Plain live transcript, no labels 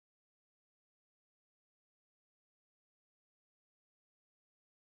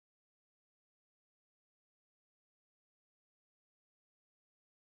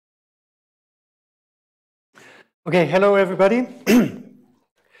Okay, hello everybody.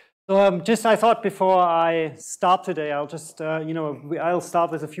 So I thought before I start today, I'll just, I'll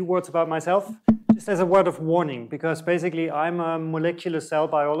start with a few words about myself, just as a word of warning, because basically I'm a molecular cell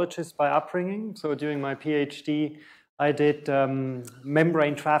biologist by upbringing. So during my PhD, I did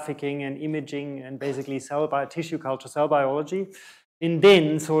membrane trafficking and imaging and basically tissue culture cell biology. And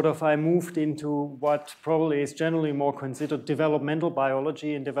then I moved into what probably is generally more considered developmental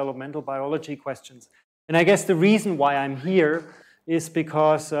biology and developmental biology questions. And I guess the reason why I'm here is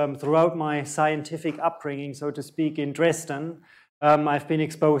because throughout my scientific upbringing, so to speak, in Dresden, I've been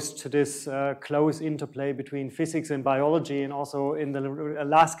exposed to this close interplay between physics and biology. And also in the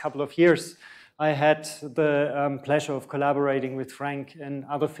last couple of years, I had the pleasure of collaborating with Frank and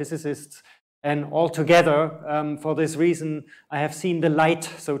other physicists. And altogether, for this reason, I have seen the light,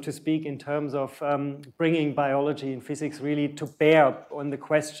 so to speak, in terms of bringing biology and physics really to bear on the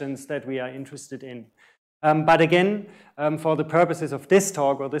questions that we are interested in. But again, for the purposes of this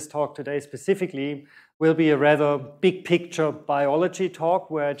talk, or this talk today specifically, will be a rather big picture biology talk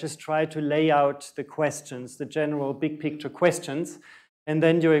where I just try to lay out the questions, the general big picture questions. And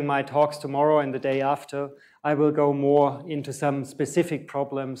then during my talks tomorrow and the day after, I will go more into some specific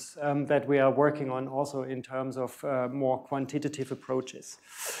problems that we are working on also in terms of more quantitative approaches.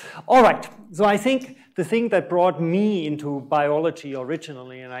 All right, so I think the thing that brought me into biology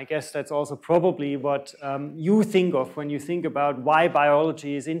originally, and I guess that's also probably what you think of when you think about why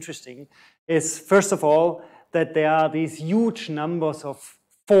biology is interesting, is first of all that there are these huge numbers of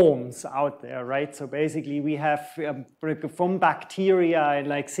forms out there, right? So basically we have from bacteria and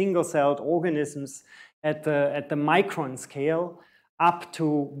like single-celled organisms at the micron scale up to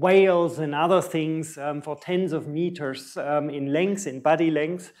whales and other things for tens of meters in length, in body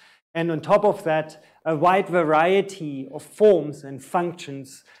length. And on top of that, a wide variety of forms and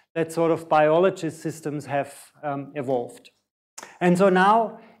functions that sort of biology systems have evolved. And so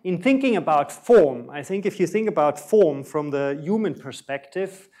now, in thinking about form, I think if you think about form from the human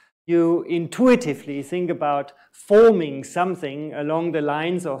perspective, you intuitively think about forming something along the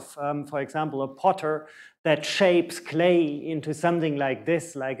lines of, for example, a potter that shapes clay into something like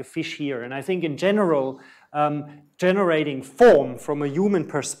this, like a fish here. And I think in general, generating form from a human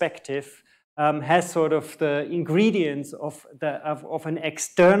perspective has sort of the ingredients of an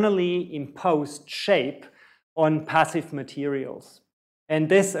externally imposed shape on passive materials. And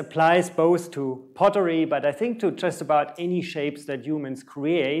this applies both to pottery, but I think to just about any shapes that humans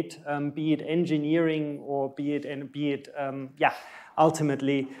create, be it engineering or be it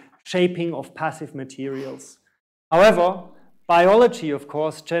ultimately shaping of passive materials. However, biology, of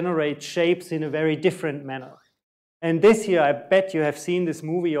course, generates shapes in a very different manner. And this year, I bet you have seen this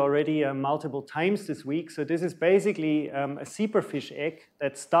movie already multiple times this week. So this is basically a zebrafish egg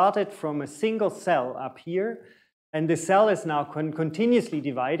that started from a single cell up here. And the cell is now continuously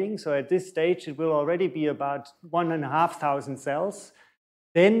dividing. So at this stage, it will already be about 1,500 cells.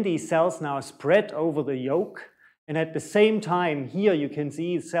 Then these cells now spread over the yolk. And at the same time, here you can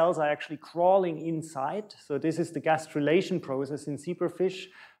see cells are actually crawling inside. So this is the gastrulation process in zebrafish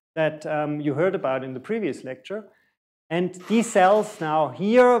that you heard about in the previous lecture. And these cells now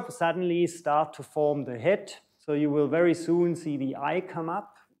here suddenly start to form the head. So you will very soon see the eye come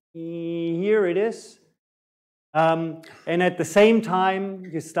up. Here it is. And at the same time,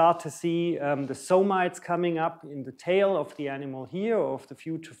 you start to see the somites coming up in the tail of the animal here, or of the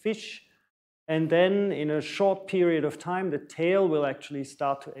future fish. And then in a short period of time, the tail will actually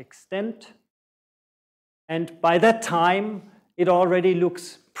start to extend. And by that time, it already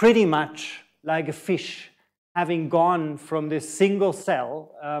looks pretty much like a fish, having gone from this single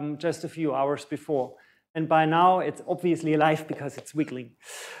cell just a few hours before. And by now, it's obviously alive because it's wiggling.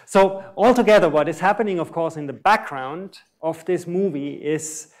 So altogether, what is happening, of course, in the background of this movie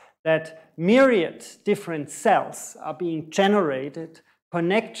is that myriad different cells are being generated,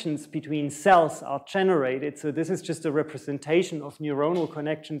 connections between cells are generated. So this is just a representation of neuronal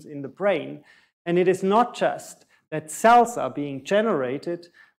connections in the brain. And it is not just that cells are being generated,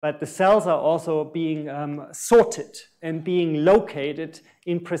 but the cells are also being sorted and being located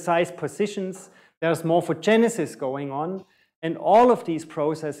in precise positions. There's morphogenesis going on, and all of these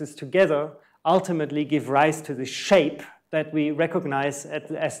processes together ultimately give rise to the shape that we recognize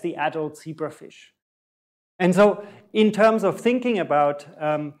as the adult zebrafish. And so in terms of thinking about,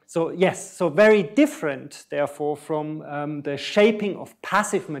 so very different, therefore, from the shaping of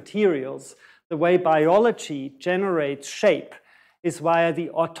passive materials, the way biology generates shape is via the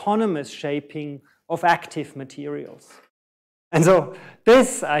autonomous shaping of active materials. And so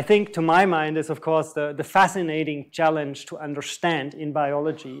this, I think, to my mind, is, of course, the fascinating challenge to understand in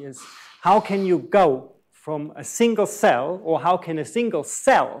biology is how can you go from a single cell, or how can a single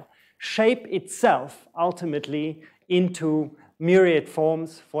cell shape itself ultimately into myriad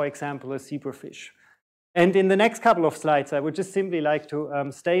forms, for example, a zebrafish. And in the next couple of slides, I would just simply like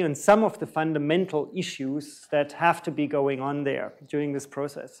to stay on some of the fundamental issues that have to be going on there during this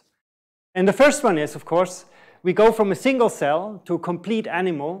process. And the first one is, of course, we go from a single cell to a complete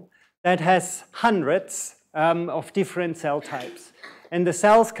animal that has hundreds of different cell types. And the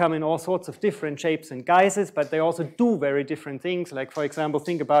cells come in all sorts of different shapes and guises, but they also do very different things. Like, for example,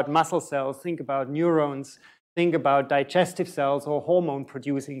 think about muscle cells, think about neurons, think about digestive cells or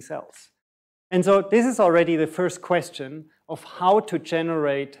hormone-producing cells. And so this is already the first question of how to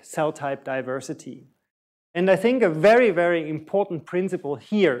generate cell type diversity. And I think a very, very important principle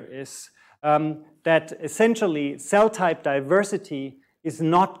here is that essentially cell type diversity is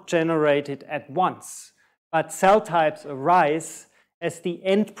not generated at once, but cell types arise as the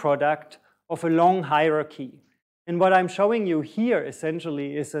end product of a long hierarchy. And what I'm showing you here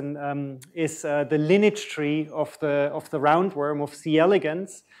essentially is, the lineage tree of the roundworm of C.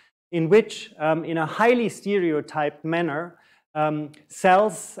 elegans, in which, in a highly stereotyped manner,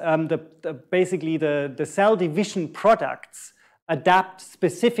 cells, basically the cell division products adapt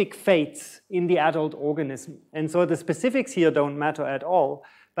specific fates in the adult organism. And so the specifics here don't matter at all,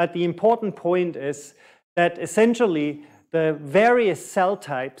 but the important point is that essentially the various cell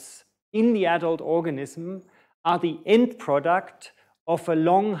types in the adult organism are the end product of a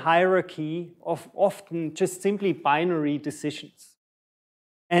long hierarchy of often just simply binary decisions.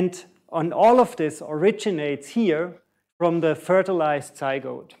 And all of this originates here from the fertilized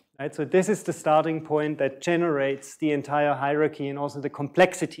zygote. Right? So this is the starting point that generates the entire hierarchy and also the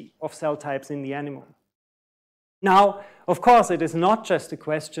complexity of cell types in the animal. Now, of course, it is not just a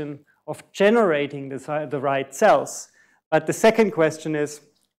question of generating the right cells, but the second question is,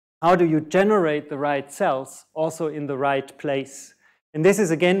 how do you generate the right cells also in the right place? And this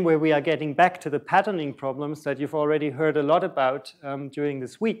is again where we are getting back to the patterning problems that you've already heard a lot about during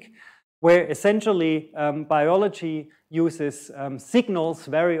this week, where essentially biology uses signals,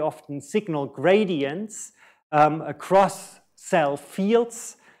 very often signal gradients, across cell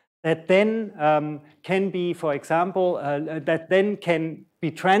fields that then can be, for example, that then can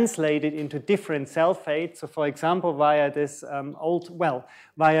be translated into different cell fates. So for example, via this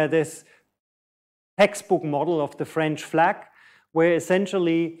via this textbook model of the French flag, where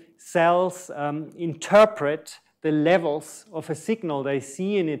essentially cells interpret the levels of a signal they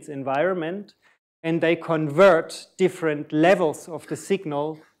see in its environment, and they convert different levels of the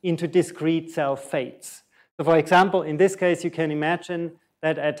signal into discrete cell fates. So for example, in this case, you can imagine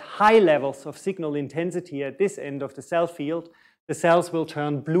that at high levels of signal intensity at this end of the cell field, the cells will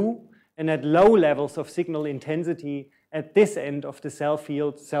turn blue, and at low levels of signal intensity at this end of the cell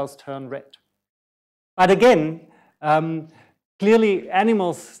field, cells turn red. But again, clearly,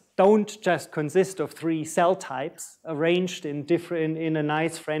 animals don't just consist of 3 cell types arranged in a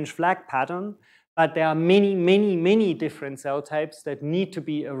nice French flag pattern, but there are many, many, many different cell types that need to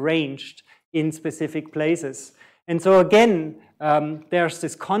be arranged in specific places. And so again, there's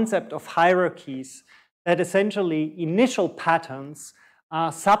this concept of hierarchies that essentially initial patterns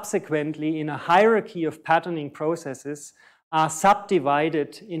are subsequently in a hierarchy of patterning processes are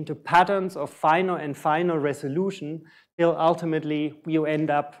subdivided into patterns of finer and finer resolution till ultimately you end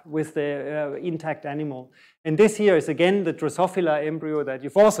up with the intact animal. And this here is again the Drosophila embryo that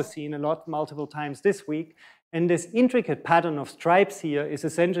you've also seen a lot multiple times this week. And this intricate pattern of stripes here is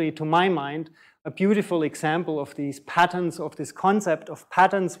essentially, to my mind, a beautiful example of these patterns, of this concept of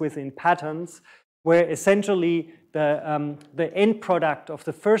patterns within patterns, where essentially the end product of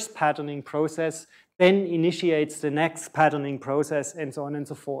the first patterning process then initiates the next patterning process, and so on and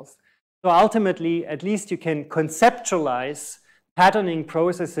so forth. So ultimately, at least you can conceptualize patterning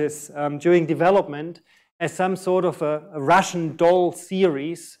processes during development as some sort of a Russian doll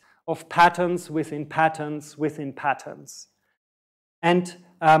series of patterns within patterns within patterns. And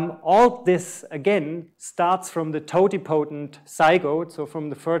all this, again, starts from the totipotent zygote, so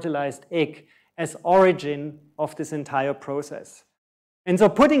from the fertilized egg, as origin of this entire process. And so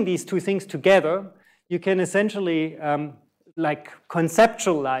putting these two things together, you can essentially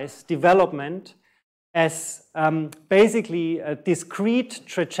conceptualize development as basically a discrete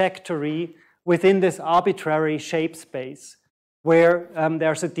trajectory within this arbitrary shape space, where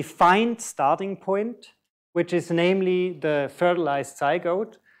there's a defined starting point, which is namely the fertilized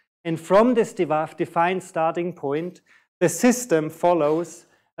zygote. And from this defined starting point, the system follows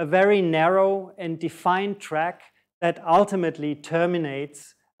a very narrow and defined track that ultimately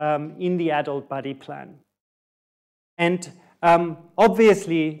terminates in the adult body plan. And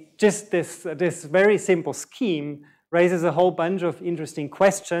Obviously, just this very simple scheme raises a whole bunch of interesting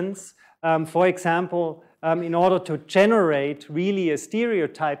questions. For example, in order to generate really a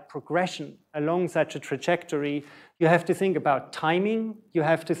stereotype progression along such a trajectory, you have to think about timing, you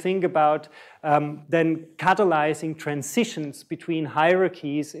have to think about then catalyzing transitions between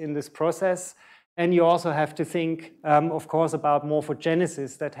hierarchies in this process, and you also have to think, of course, about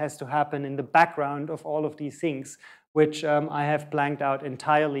morphogenesis that has to happen in the background of all of these things, which I have blanked out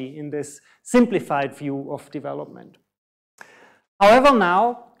entirely in this simplified view of development. However,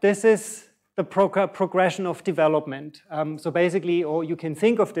 now, this is the progression of development. So basically, or you can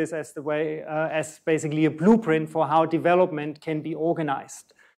think of this as the way, as basically a blueprint for how development can be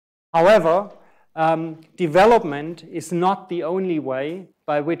organized. However, development is not the only way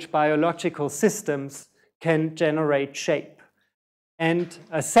by which biological systems can generate shape. And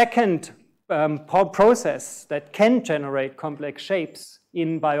a second process that can generate complex shapes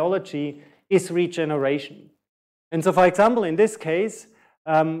in biology is regeneration. And so, for example, in this case,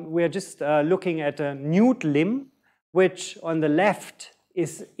 we're just looking at a nude limb, which on the left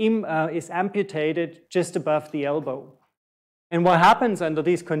is amputated just above the elbow. And what happens under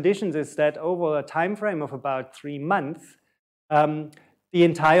these conditions is that over a time frame of about 3 months, the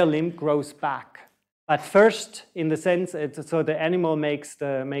entire limb grows back. But first, in the sense, so the animal makes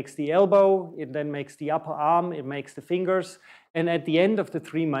the elbow, it then makes the upper arm, it makes the fingers, and at the end of the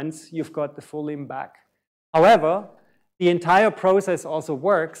 3 months, you've got the full limb back. However, the entire process also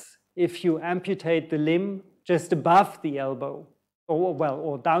works if you amputate the limb just above the elbow,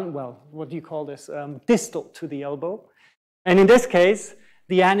 or down, what do you call this? Distal to the elbow. And in this case,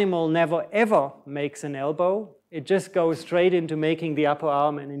 the animal never ever makes an elbow. It just goes straight into making the upper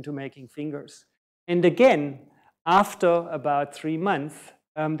arm and into making fingers. And again, after about 3 months,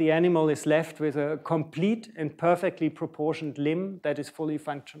 the animal is left with a complete and perfectly proportioned limb that is fully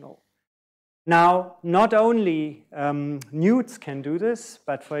functional. Now, not only newts can do this,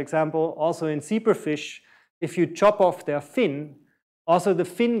 but for example, also in zebrafish, if you chop off their fin, also the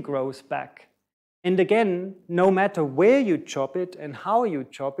fin grows back. And again, no matter where you chop it and how you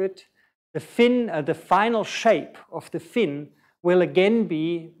chop it, the fin, the final shape of the fin will again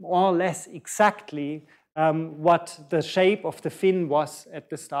be more or less exactly what the shape of the fin was at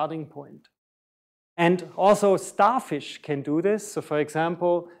the starting point. And also starfish can do this. So for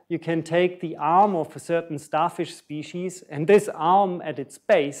example, you can take the arm of a certain starfish species, and this arm at its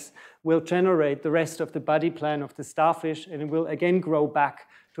base will generate the rest of the body plan of the starfish, and it will again grow back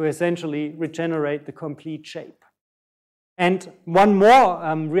to essentially regenerate the complete shape. And one more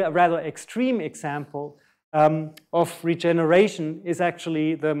rather extreme example of regeneration is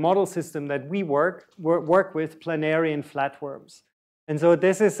actually the model system that we work with, planarian flatworms. And so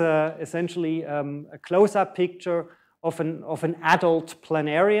this is essentially a close-up picture of an adult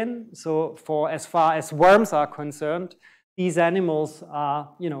planarian. So for as far as worms are concerned, these animals are,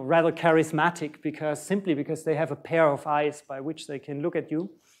 rather charismatic simply because they have a pair of eyes by which they can look at you.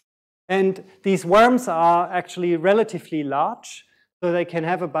 And these worms are actually relatively large, so they can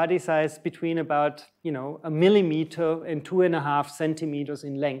have a body size between about, 1 millimeter and 2.5 centimeters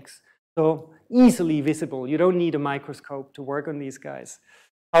in length. So easily visible. You don't need a microscope to work on these guys.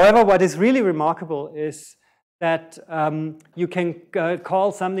 However, what is really remarkable is that you can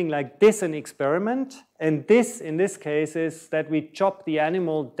call something like this an experiment. And this, in this case, is that we chop the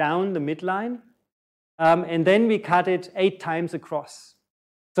animal down the midline, and then we cut it 8 times across.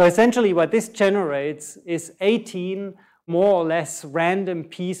 So essentially what this generates is 18 more or less random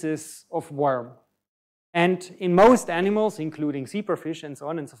pieces of worm. And in most animals, including zebrafish and so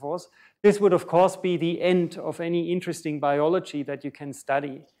on and so forth, this would of course be the end of any interesting biology that you can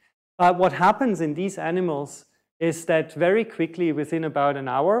study. But what happens in these animals is that very quickly, within about an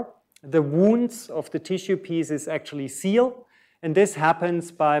hour, the wounds of the tissue pieces actually seal. And this happens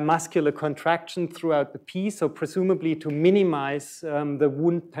by muscular contraction throughout the piece, so presumably to minimize the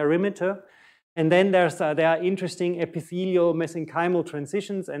wound perimeter. And then there are interesting epithelial mesenchymal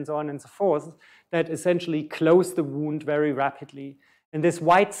transitions and so on and so forth that essentially close the wound very rapidly. And this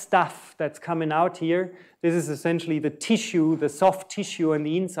white stuff that's coming out here, this is essentially the tissue, the soft tissue on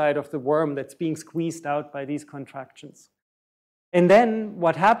the inside of the worm that's being squeezed out by these contractions. And then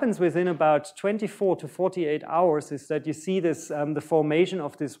what happens within about 24 to 48 hours is that you see this, the formation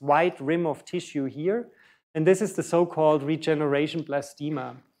of this white rim of tissue here. And this is the so-called regeneration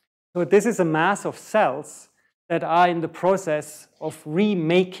blastema. So this is a mass of cells that are in the process of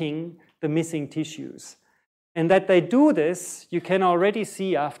remaking the missing tissues. And that they do this, you can already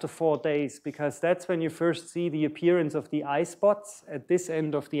see after 4 days, because that's when you first see the appearance of the eye spots at this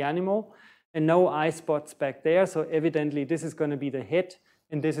end of the animal. and no eye spots back there. So evidently this is going to be the head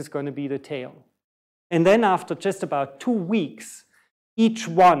and this is going to be the tail. And then after just about 2 weeks, each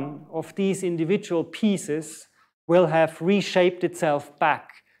one of these individual pieces will have reshaped itself back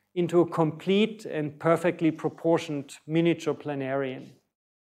into a complete and perfectly proportioned miniature planarian.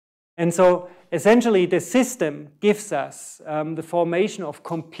 And so essentially the system gives us the formation of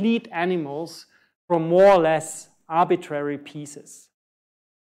complete animals from more or less arbitrary pieces.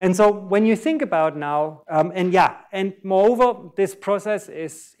 And so when you think about now, and moreover, this process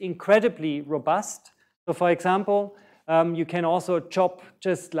is incredibly robust. So for example, you can also chop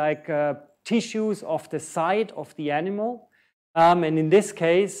just like tissues off the side of the animal. And in this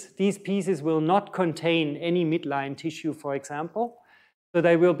case, these pieces will not contain any midline tissue, for example. So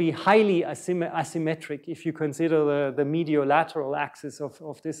they will be highly asymmetric if you consider the mediolateral axis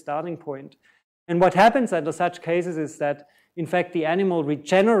of this starting point. And what happens under such cases is that, in fact, the animal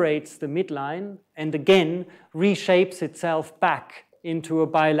regenerates the midline and again reshapes itself back into a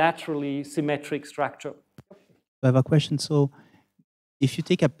bilaterally symmetric structure. I have a question. So if you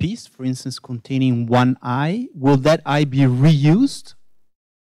take a piece, for instance, containing one eye, will that eye be reused?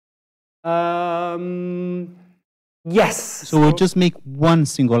 Yes. So we'll just make one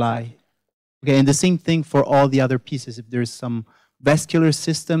single eye. Okay, and the same thing for all the other pieces. If there's some vascular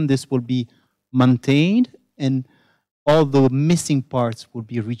system, this will be maintained and all the missing parts will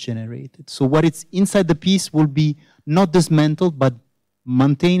be regenerated. So what is inside the piece will be not dismantled, but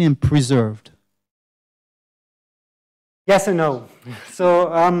maintained and preserved. Yes and no. So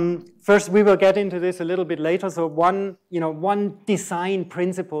first we will get into this a little bit later. So one design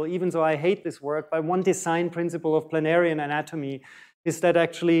principle, even though I hate this word, but one design principle of planarian anatomy is that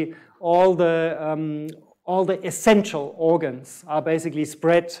actually all the essential organs are basically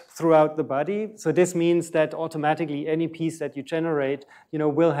spread throughout the body. So this means that automatically any piece that you generate,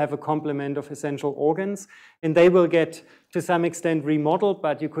 will have a complement of essential organs, and they will get to some extent remodeled.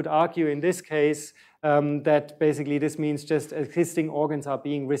 But you could argue in this case that basically this means just existing organs are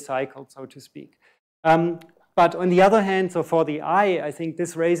being recycled, so to speak. But on the other hand, so for the eye, I think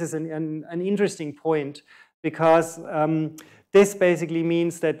this raises an interesting point, because this basically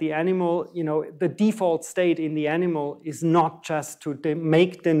means that the animal, the default state in the animal is not just to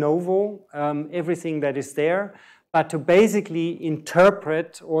make de novo everything that is there, but to basically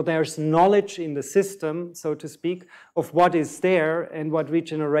interpret, or there's knowledge in the system, so to speak, of what is there. And what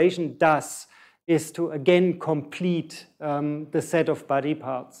regeneration does is to again complete the set of body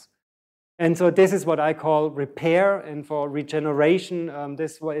parts. And so this is what I call repair, and for regeneration,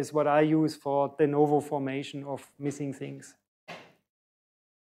 this is what I use for de novo formation of missing things.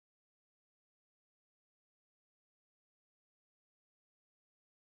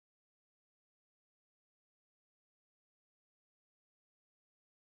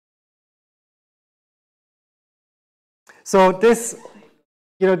 So this,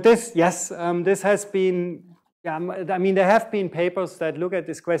 this has been, I mean, there have been papers that look at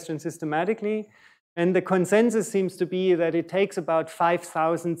this question systematically, and the consensus seems to be that it takes about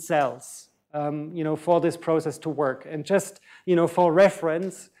 5,000 cells, for this process to work. And just, for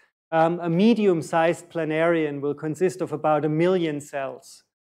reference, a medium-sized planarian will consist of about 1 million cells.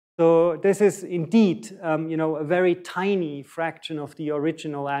 So this is indeed, a very tiny fraction of the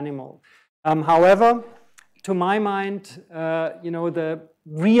original animal. However, to my mind, the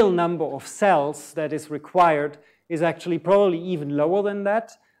real number of cells that is required is actually probably even lower than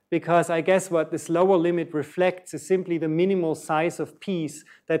that, because I guess what this lower limit reflects is simply the minimal size of piece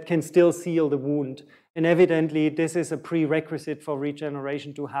that can still seal the wound. And evidently, this is a prerequisite for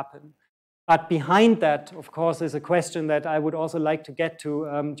regeneration to happen. But behind that, of course, is a question that I would also like to get to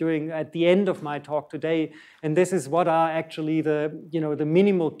at the end of my talk today. And this is what are actually the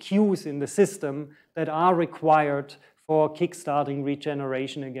minimal cues in the system that are required for kickstarting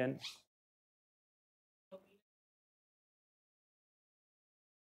regeneration again.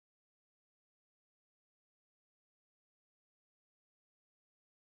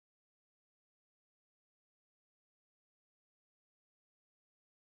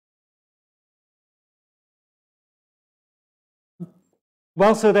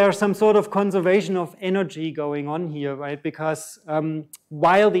 Well, so there's some sort of conservation of energy going on here, right? Because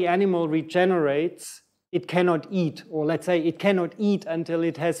while the animal regenerates, it cannot eat, or let's say it cannot eat until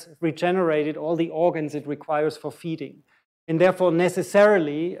it has regenerated all the organs it requires for feeding. And therefore,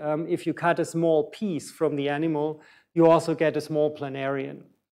 necessarily, if you cut a small piece from the animal, you also get a small planarian.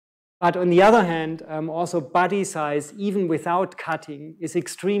 But on the other hand, also body size, even without cutting, is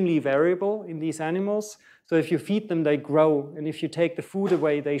extremely variable in these animals. So if you feed them, they grow. And if you take the food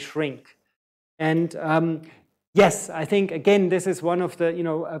away, they shrink. And yes, I think, again, this is one of the,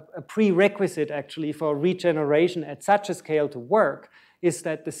 a prerequisite actually for regeneration at such a scale to work, is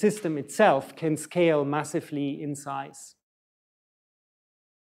that the system itself can scale massively in size.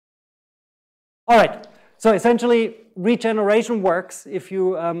 All right, so essentially regeneration works if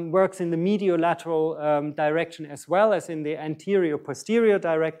you works in the mediolateral direction as well as in the anterior-posterior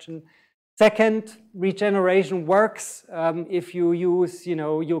direction. Second, regeneration works if you use,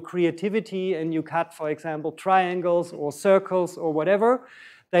 your creativity and you cut, for example, triangles or circles or whatever.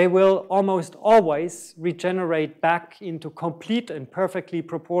 They will almost always regenerate back into complete and perfectly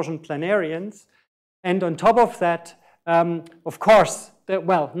proportioned planarians. And on top of that, of course,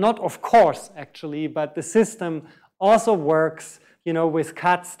 well, not of course actually, but the system also works, with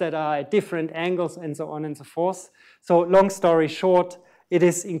cuts that are at different angles and so on and so forth. So long story short, it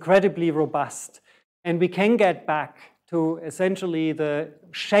is incredibly robust. And we can get back to essentially the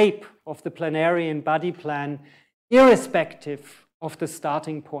shape of the planarian body plan, irrespective of the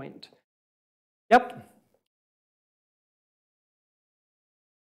starting point. Yep.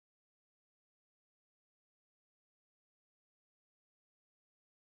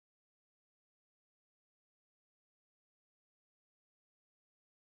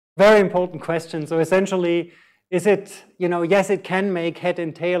 Very important question. So essentially, is it, yes, it can make head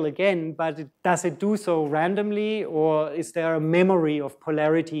and tail again, but does it do so randomly, or is there a memory of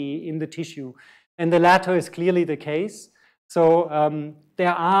polarity in the tissue? And the latter is clearly the case. So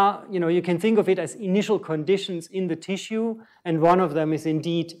there are, you can think of it as initial conditions in the tissue, and one of them is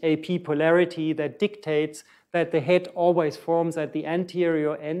indeed AP polarity that dictates that the head always forms at the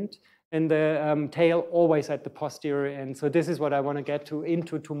anterior end and the tail always at the posterior end. So this is what I want to get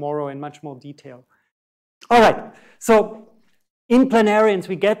into tomorrow in much more detail. All right, so in planarians,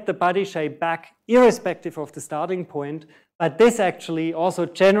 we get the body shape back irrespective of the starting point, but this actually also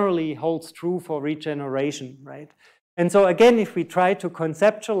generally holds true for regeneration, right? And so again, if we try to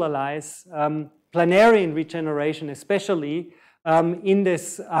conceptualize planarian regeneration, especially in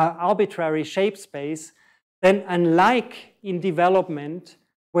this arbitrary shape space, then unlike in development,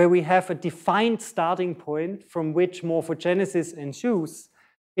 where we have a defined starting point from which morphogenesis ensues,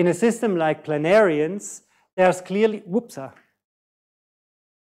 in a system like planarians, there's clearly,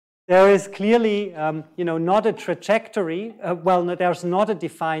 there is clearly, not a trajectory. There's not a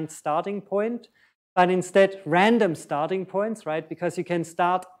defined starting point, but instead random starting points, right? Because you can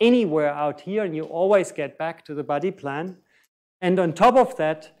start anywhere out here and you always get back to the body plan. And on top of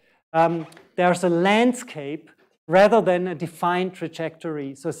that, there's a landscape rather than a defined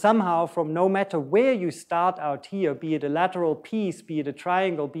trajectory. So somehow from no matter where you start out here, be it a lateral piece, be it a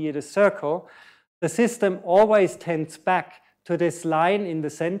triangle, be it a circle, the system always tends back to this line in the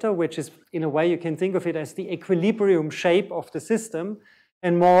center, which is, in a way, you can think of it as the equilibrium shape of the system.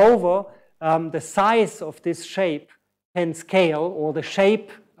 And moreover, the size of this shape can scale, or the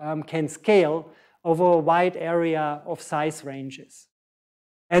shape can scale over a wide area of size ranges.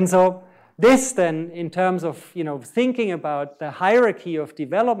 And so this then, in terms of thinking about the hierarchy of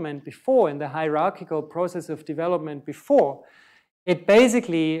development before and the hierarchical process of development before, it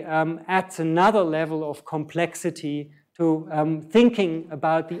basically adds another level of complexity to thinking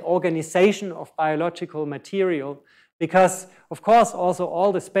about the organization of biological material, because of course also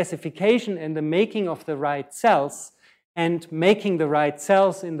all the specification and the making of the right cells and making the right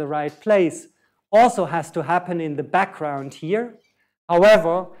cells in the right place also has to happen in the background here.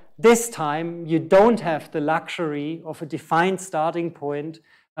 However, this time you don't have the luxury of a defined starting point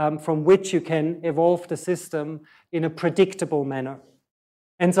from which you can evolve the system in a predictable manner.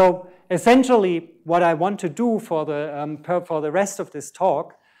 And so essentially what I want to do for the rest of this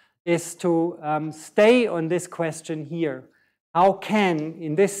talk is to stay on this question here. How can,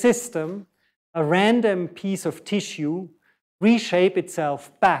 in this system, a random piece of tissue reshape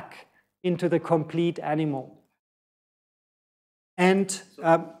itself back into the complete animal? And,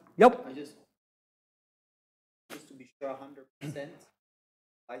 yep. Just to be sure 100%,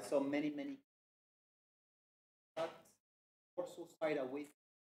 I saw many cuts, dorsal side away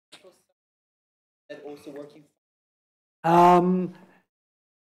from that also working.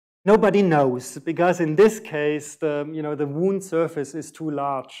 Nobody knows, because in this case, the wound surface is too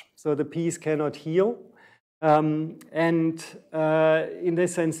large, so the piece cannot heal. In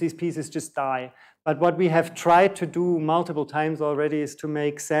this sense, these pieces just die. But what we have tried to do multiple times already is to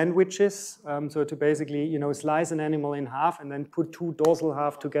make sandwiches. So to basically, slice an animal in half and then put two dorsal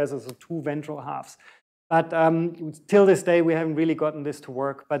halves together, so two ventral halves. But till this day, we haven't really gotten this to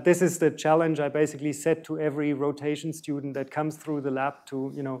work. But this is the challenge I basically set to every rotation student that comes through the lab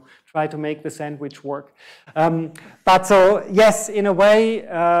to, try to make the sandwich work. But so, yes, in a way,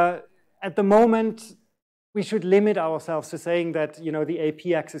 at the moment, we should limit ourselves to saying that, you know, the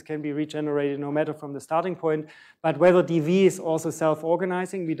AP axis can be regenerated no matter from the starting point. But whether DV is also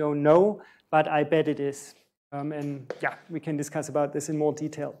self-organizing, we don't know, but I bet it is. And yeah, we can discuss about this in more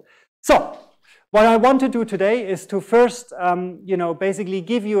detail. So what I want to do today is to first, you know, basically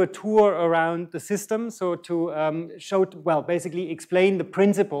give you a tour around the system. So to show, well, basically explain the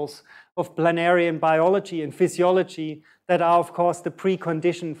principles of planarian biology and physiology that are, of course, the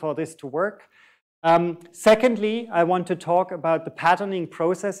precondition for this to work. Secondly, I want to talk about the patterning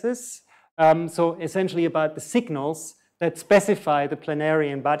processes. So essentially about the signals that specify the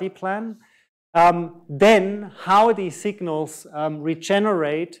planarian body plan. Then how these signals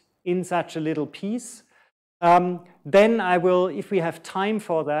regenerate in such a little piece. Then I will, if we have time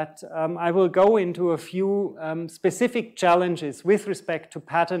for that, I will go into a few specific challenges with respect to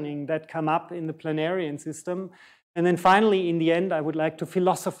patterning that come up in the planarian system. And then finally, in the end, I would like to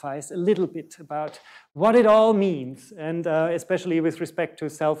philosophize a little bit about what it all means, and especially with respect to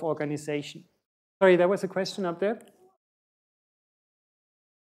self-organization. Sorry, there was a question up there.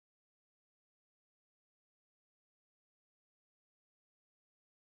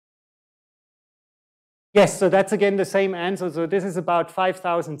 Yes, so that's again the same answer. So this is about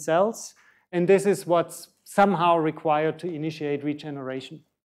 5,000 cells, and this is what's somehow required to initiate regeneration.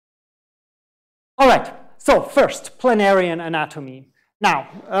 All right, so first, planarian anatomy. Now,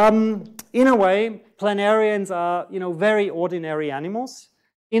 in a way, planarians are, you know, very ordinary animals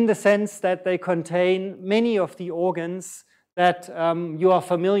in the sense that they contain many of the organs that you are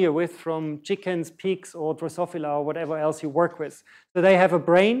familiar with from chickens, pigs, or Drosophila, or whatever else you work with. So they have a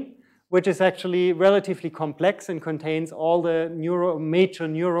brain, which is actually relatively complex and contains all the major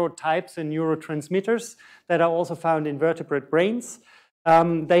neurotypes and neurotransmitters that are also found in vertebrate brains.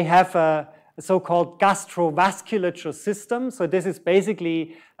 They have a so-called gastrovasculature system. So this is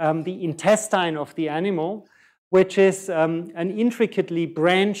basically the intestine of the animal, which is an intricately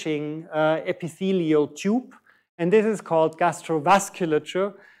branching epithelial tube. And this is called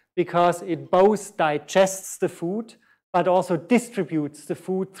gastrovasculature because it both digests the food but also distributes the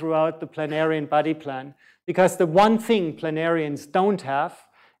food throughout the planarian body plan. Because the one thing planarians don't have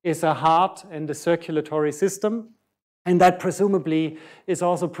is a heart and a circulatory system. And that presumably is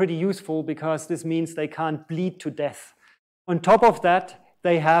also pretty useful because this means they can't bleed to death. On top of that,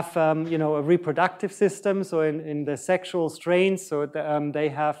 they have you know, a reproductive system. So in the sexual strains, so they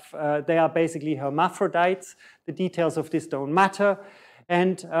are basically hermaphrodites. The details of this don't matter.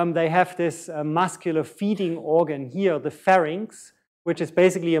 And they have this muscular feeding organ here, the pharynx, which is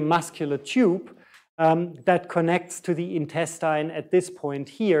basically a muscular tube that connects to the intestine at this point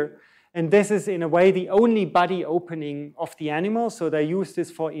here. And this is, in a way, the only body opening of the animal. So they use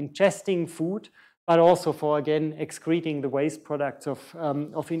this for ingesting food, but also for, again, excreting the waste products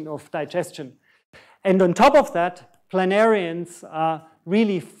of digestion. And on top of that, planarians are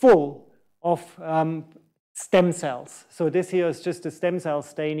really full of stem cells. So this here is just a stem cell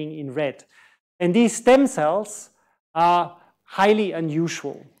staining in red. And these stem cells are highly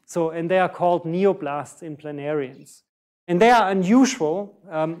unusual. So, and they are called neoblasts in planarians. And they are unusual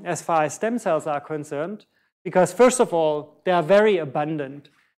as far as stem cells are concerned, because first of all, they are very abundant.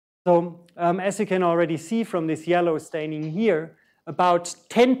 So as you can already see from this yellow staining here, about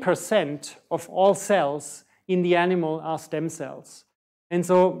 10% of all cells in the animal are stem cells. And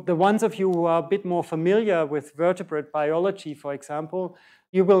so the ones of you who are a bit more familiar with vertebrate biology, for example,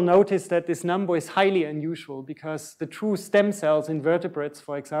 you will notice that this number is highly unusual because the true stem cells in vertebrates,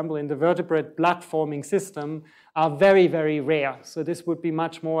 for example, in the vertebrate blood-forming system, are very, very rare. So this would be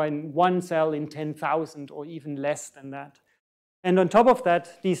much more in 1 cell in 10,000 or even less than that. And on top of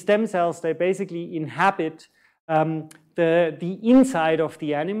that, these stem cells, they basically inhabit the inside of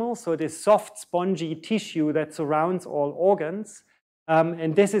the animal, so this soft, spongy tissue that surrounds all organs.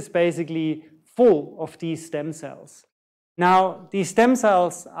 And this is basically full of these stem cells. Now, these stem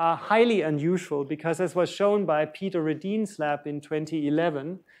cells are highly unusual because, as was shown by Peter Redine's lab in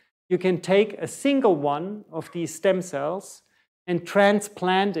 2011, you can take a single one of these stem cells and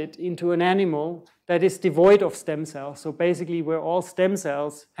transplant it into an animal that is devoid of stem cells. So basically where all stem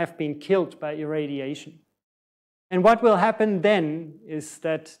cells have been killed by irradiation. And what will happen then is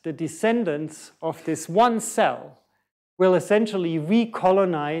that the descendants of this one cell will essentially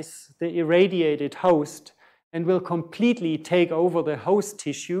recolonize the irradiated host and will completely take over the host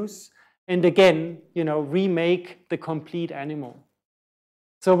tissues and again, remake the complete animal.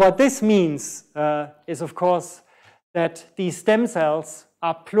 So what this means is, of course, that these stem cells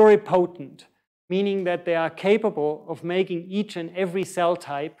are pluripotent, meaning that they are capable of making each and every cell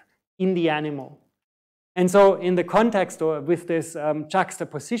type in the animal. And so in the context or with this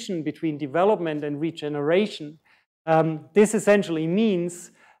juxtaposition between development and regeneration, this essentially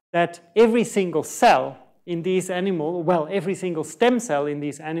means that every single cell in these animals, well, every single stem cell in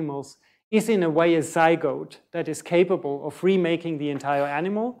these animals is in a way a zygote that is capable of remaking the entire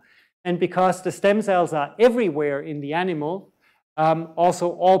animal. And because the stem cells are everywhere in the animal,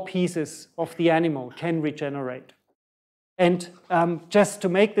 also all pieces of the animal can regenerate. And just to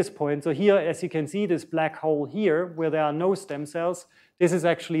make this point, so here, as you can see, this black hole here, where there are no stem cells, this is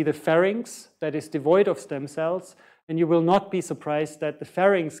actually the pharynx that is devoid of stem cells. And you will not be surprised that the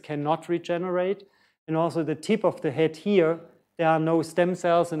pharynx cannot regenerate. And also the tip of the head here, there are no stem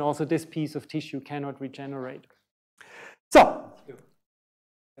cells, and also this piece of tissue cannot regenerate. So,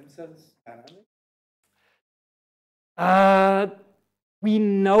 stem cells dynamic? We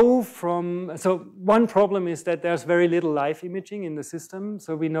know from, so one problem is that there's very little live imaging in the system,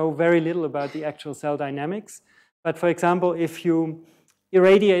 so we know very little about the actual cell dynamics. But for example, if you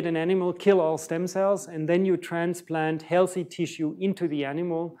irradiate an animal, kill all stem cells, and then you transplant healthy tissue into the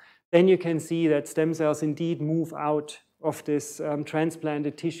animal, then you can see that stem cells indeed move out of this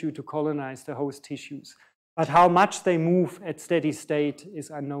transplanted tissue to colonize the host tissues. But how much they move at steady state is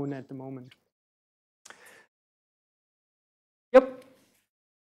unknown at the moment. Yep.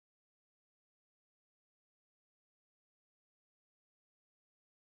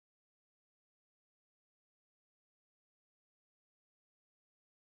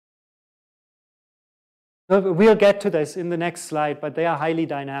 We'll get to this in the next slide, but they are highly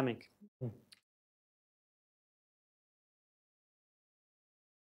dynamic.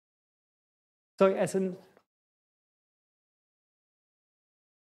 So as an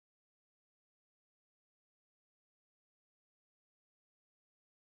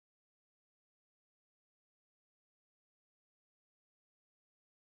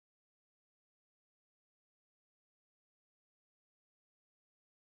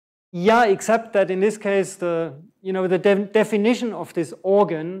yeah, except that in this case, the definition of this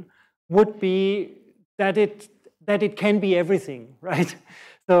organ would be that it can be everything, right?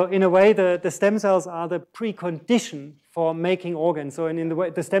 So in a way, the stem cells are the precondition for making organs. So in the way,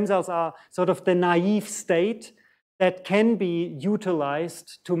 the stem cells are sort of the naive state that can be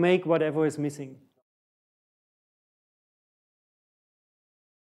utilized to make whatever is missing.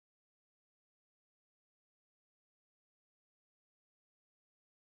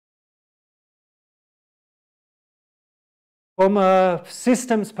 From a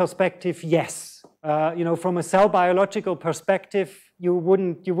systems perspective, yes. From a cell biological perspective, you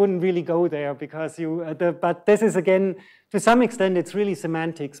wouldn't really go there because but this is again, to some extent, it's really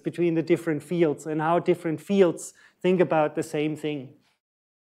semantics between the different fields and how different fields think about the same thing.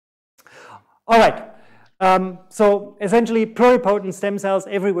 All right. So essentially, pluripotent stem cells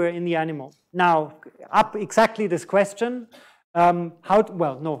everywhere in the animal. Now, up exactly this question.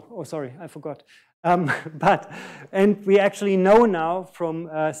 Sorry, I forgot. And we actually know now from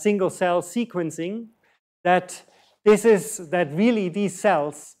single cell sequencing that really these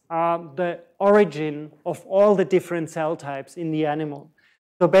cells are the origin of all the different cell types in the animal.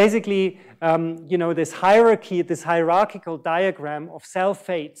 So basically, this hierarchy, this hierarchical diagram of cell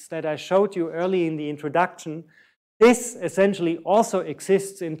fates that I showed you early in the introduction, this essentially also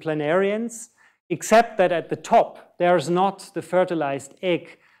exists in planarians, except that at the top, there's not the fertilized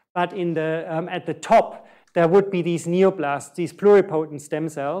egg, but at the top, there would be these neoblasts, these pluripotent stem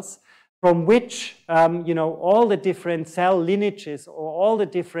cells, from which all the different cell lineages or all the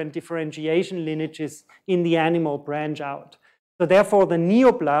different differentiation lineages in the animal branch out. So therefore, the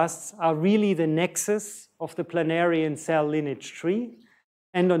neoblasts are really the nexus of the planarian cell lineage tree.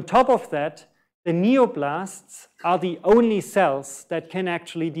 And on top of that, the neoblasts are the only cells that can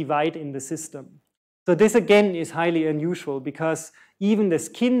actually divide in the system. So this again is highly unusual because even the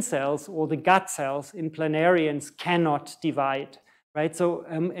skin cells or the gut cells in planarians cannot divide, right? So,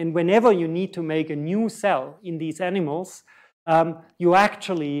 and whenever you need to make a new cell in these animals, you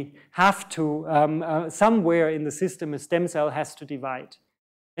actually have to, somewhere in the system, a stem cell has to divide.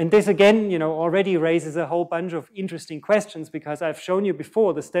 And this again, already raises a whole bunch of interesting questions because I've shown you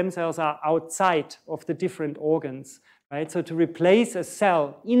before the stem cells are outside of the different organs, right? So to replace a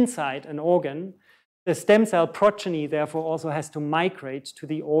cell inside an organ, the stem cell progeny, therefore, also has to migrate to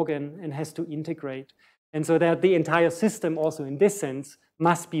the organ and has to integrate. And so that the entire system, also in this sense,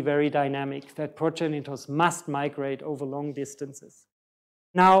 must be very dynamic, that progenitors must migrate over long distances.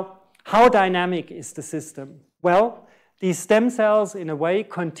 Now, how dynamic is the system? Well, these stem cells, in a way,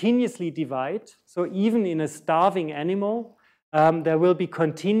 continuously divide. So even in a starving animal, there will be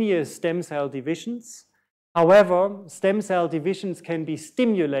continuous stem cell divisions. However, stem cell divisions can be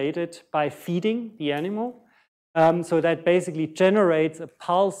stimulated by feeding the animal. So that basically generates a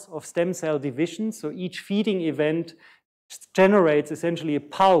pulse of stem cell division. So each feeding event generates essentially a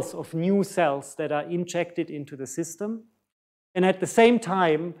pulse of new cells that are injected into the system. And at the same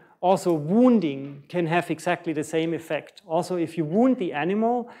time, also wounding can have exactly the same effect. Also, if you wound the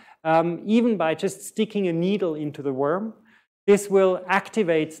animal, even by just sticking a needle into the worm, this will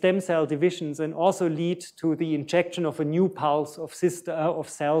activate stem cell divisions and also lead to the injection of a new pulse of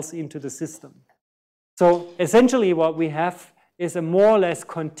cells into the system. So essentially what we have is a more or less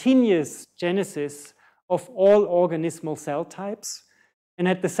continuous genesis of all organismal cell types. And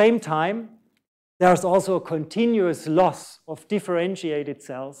at the same time, there's also a continuous loss of differentiated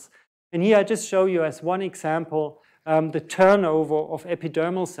cells. And here I just show you as one example the turnover of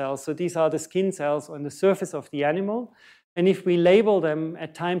epidermal cells. So these are the skin cells on the surface of the animal. And if we label them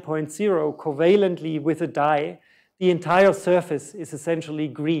at time point 0 covalently with a dye, the entire surface is essentially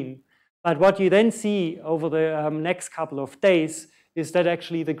green. But what you then see over the next couple of days is that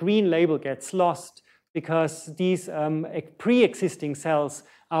actually the green label gets lost because these pre-existing cells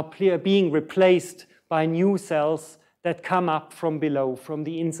are being replaced by new cells that come up from below, from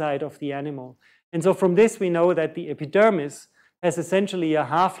the inside of the animal. And so from this we know that the epidermis has essentially a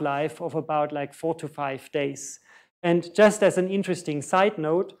half-life of about like 4 to 5 days. And just as an interesting side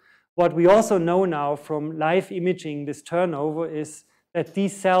note, what we also know now from live imaging this turnover is that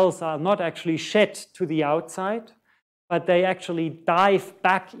these cells are not actually shed to the outside, but they actually dive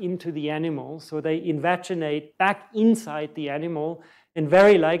back into the animal. So they invaginate back inside the animal, and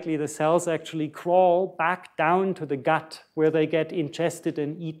very likely the cells actually crawl back down to the gut where they get ingested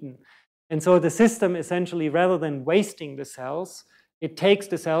and eaten. And so the system essentially, rather than wasting the cells, it takes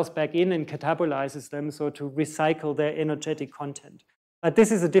the cells back in and catabolizes them so to recycle their energetic content. But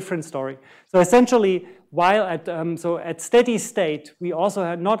this is a different story. So essentially, while at steady state, we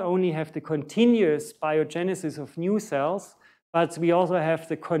also not only have the continuous biogenesis of new cells, but we also have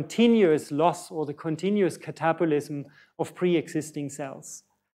the continuous loss or the continuous catabolism of pre-existing cells.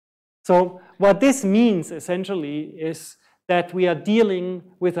 So what this means essentially is that we are dealing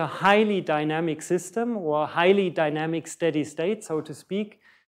with a highly dynamic system or a highly dynamic steady state, so to speak,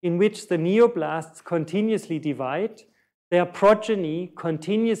 in which the neoblasts continuously divide. Their progeny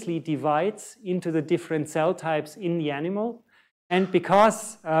continuously divides into the different cell types in the animal. And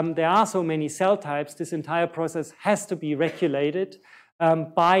because there are so many cell types, this entire process has to be regulated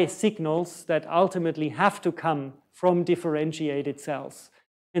by signals that ultimately have to come from differentiated cells.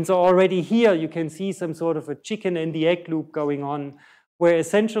 And so already here you can see some sort of a chicken and the egg loop going on, where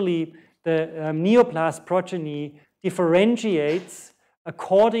essentially the neoplast progeny differentiates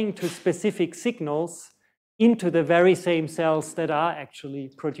according to specific signals into the very same cells that are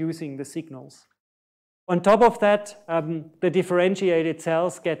actually producing the signals. On top of that, the differentiated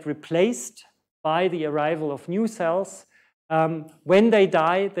cells get replaced by the arrival of new cells. When they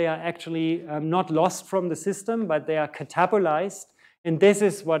die, they are actually not lost from the system, but they are catabolized. And this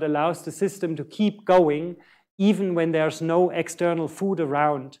is what allows the system to keep going even when there's no external food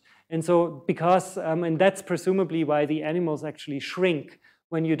around. And so because, and that's presumably why the animals actually shrink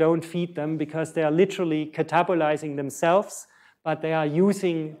when you don't feed them, because they are literally catabolizing themselves, but they are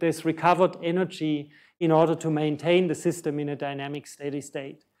using this recovered energy in order to maintain the system in a dynamic steady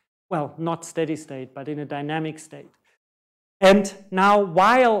state. Well, not steady state, but in a dynamic state. And now,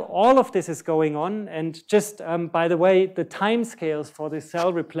 while all of this is going on, and just by the way, the timescales for this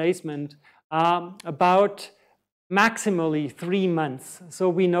cell replacement are about maximally 3 months. So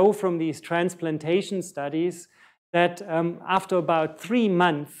we know from these transplantation studies that after about 3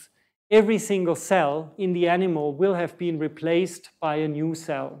 months, every single cell in the animal will have been replaced by a new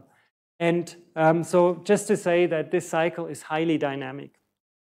cell. And so just to say that this cycle is highly dynamic.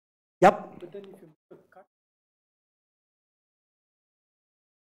 Yep. But then if you cut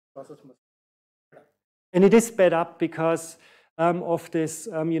process must. And it is sped up because of this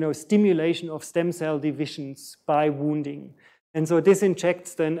stimulation of stem cell divisions by wounding. And so this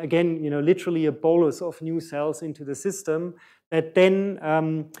injects then, again, literally a bolus of new cells into the system that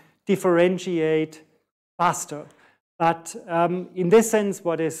then differentiate faster. But in this sense,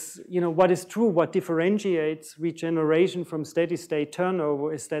 what is true, what differentiates regeneration from steady-state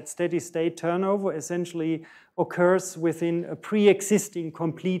turnover is that steady-state turnover essentially occurs within a pre-existing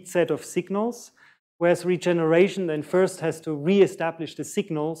complete set of signals, whereas regeneration then first has to re-establish the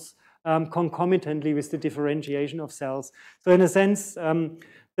signals concomitantly with the differentiation of cells. So in a sense,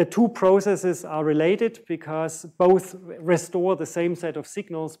 The two processes are related because both restore the same set of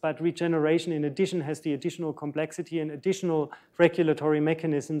signals, but regeneration in addition has the additional complexity and additional regulatory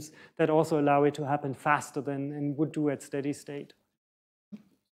mechanisms that also allow it to happen faster than it would do at steady state.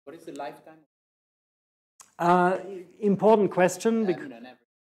 What is the lifetime? Important question.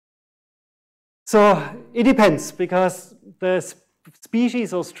 So it depends, because the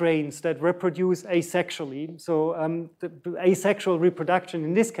species or strains that reproduce asexually, so the asexual reproduction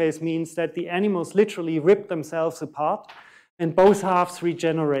in this case means that the animals literally rip themselves apart and both halves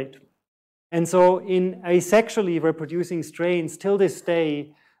regenerate. And so in asexually reproducing strains, till this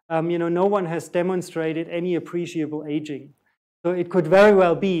day, no one has demonstrated any appreciable aging. So it could very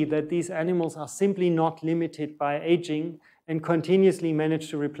well be that these animals are simply not limited by aging and continuously manage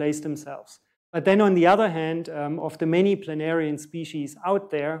to replace themselves. But then on the other hand, of the many planarian species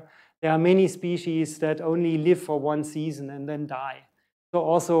out there, there are many species that only live for one season and then die. So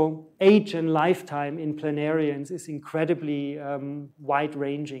also age and lifetime in planarians is incredibly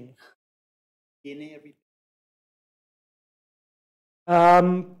wide-ranging. So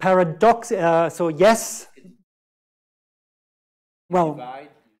yes. Well,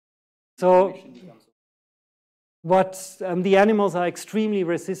 so the animals are extremely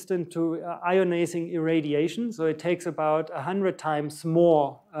resistant to ionizing irradiation. So it takes about 100 times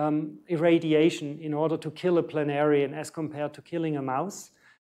more irradiation in order to kill a planarian as compared to killing a mouse.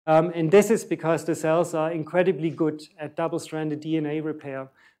 And this is because the cells are incredibly good at double-stranded DNA repair.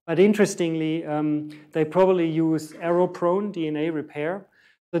 But interestingly, they probably use error-prone DNA repair.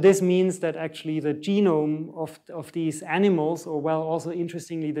 So this means that actually the genome of these animals, or well, also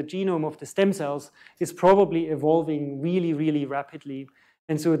interestingly, the genome of the stem cells is probably evolving really, really rapidly.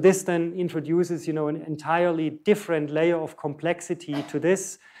 And so this then introduces, an entirely different layer of complexity to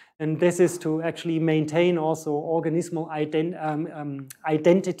this. And this is to actually maintain also organismal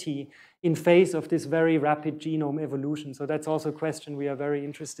identity in face of this very rapid genome evolution. So that's also a question we are very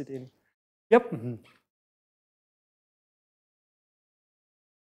interested in. Yep. Mm-hmm.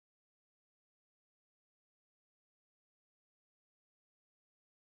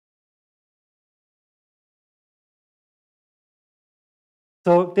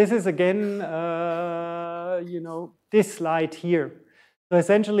 So this is again, this slide here. So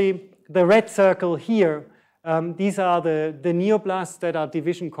essentially, the red circle here, these are the neoblasts that are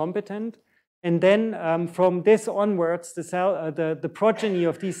division competent. And then from this onwards, the progeny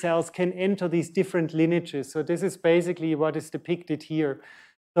of these cells can enter these different lineages. So this is basically what is depicted here.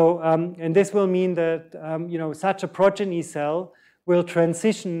 So, and this will mean that, such a progeny cell will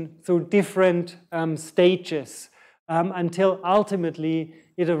transition through different stages. Until ultimately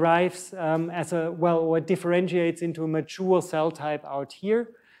it arrives or differentiates into a mature cell type out here.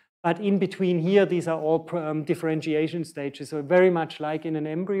 But in between here, these are all differentiation stages. So very much like in an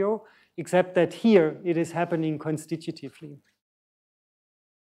embryo, except that here it is happening constitutively.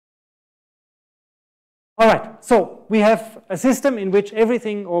 All right, so we have a system in which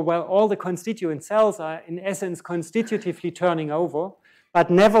everything, all the constituent cells are in essence constitutively turning over, but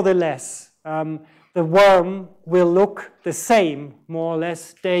nevertheless, the worm will look the same, more or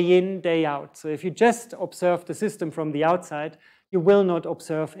less, day in, day out. So if you just observe the system from the outside, you will not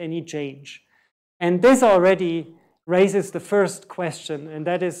observe any change. And this already raises the first question, and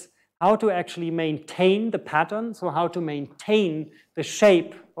that is how to actually maintain the pattern, so how to maintain the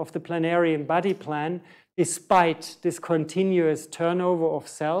shape of the planarian body plan despite this continuous turnover of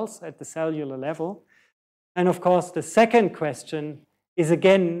cells at the cellular level. And of course, the second question is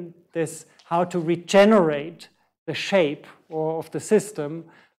again this: how to regenerate the shape of the system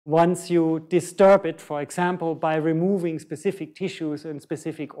once you disturb it, for example, by removing specific tissues and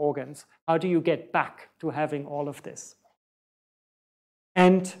specific organs. How do you get back to having all of this?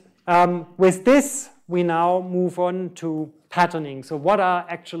 And with this, we now move on to patterning. So what are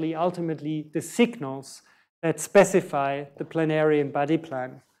actually ultimately the signals that specify the planarian body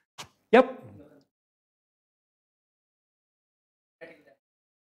plan? Yep.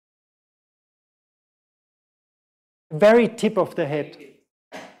 Very tip of the head.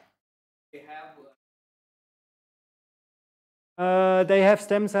 They have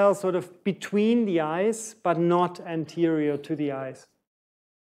stem cells sort of between the eyes, but not anterior to the eyes.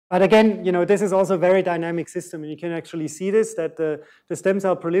 But again, this is also a very dynamic system, and you can actually see this, that the stem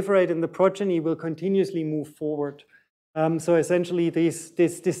cell proliferate and the progeny will continuously move forward. So essentially,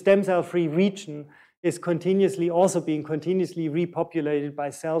 this stem cell-free region is also being continuously repopulated by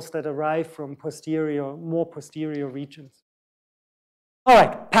cells that arrive from more posterior regions. All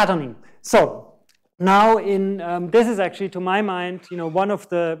right, patterning. So now this is actually, to my mind, one of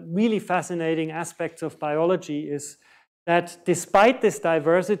the really fascinating aspects of biology is that despite this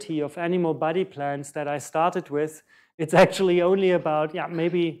diversity of animal body plans that I started with, it's actually only about,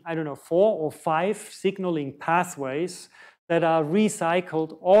 maybe, I don't know, 4 or 5 signaling pathways that are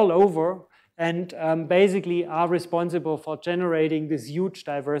recycled all over and basically are responsible for generating this huge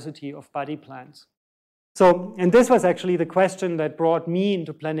diversity of body plans. So, and this was actually the question that brought me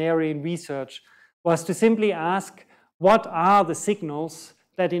into planarian research, was to simply ask, what are the signals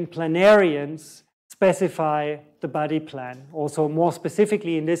that in planarians specify the body plan? Also, more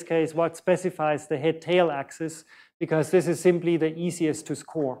specifically in this case, what specifies the head-tail axis, because this is simply the easiest to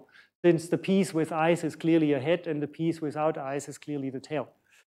score, since the piece with eyes is clearly a head and the piece without eyes is clearly the tail.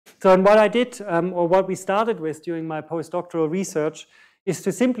 So, and what I did, or what we started with during my postdoctoral research, is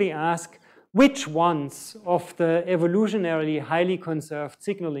to simply ask which ones of the evolutionarily highly conserved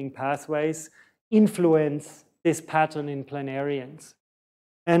signaling pathways influence this pattern in planarians.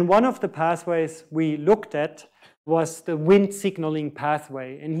 And one of the pathways we looked at was the wind signaling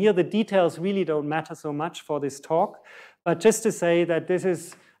pathway. And here the details really don't matter so much for this talk, but just to say that this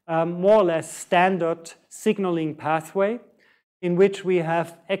is more or less standard signaling pathway in which we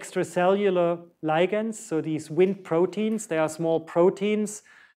have extracellular ligands. So these wind proteins, they are small proteins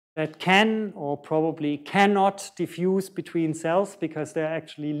that can or probably cannot diffuse between cells because they're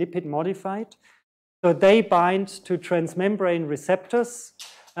actually lipid modified. So they bind to transmembrane receptors,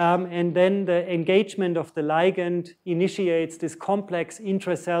 and then the engagement of the ligand initiates this complex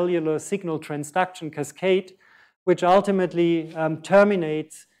intracellular signal transduction cascade, which ultimately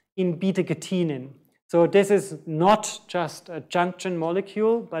terminates in beta-catenin. So this is not just a junction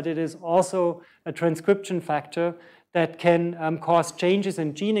molecule, but it is also a transcription factor that can cause changes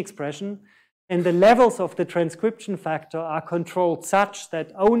in gene expression. And the levels of the transcription factor are controlled such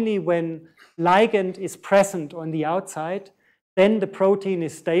that only when ligand is present on the outside, then the protein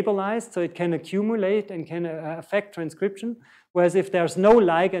is stabilized, so it can accumulate and can affect transcription. Whereas if there's no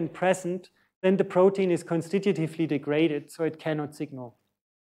ligand present, then the protein is constitutively degraded, so it cannot signal.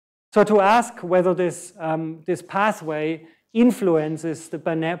 So to ask whether this pathway influences the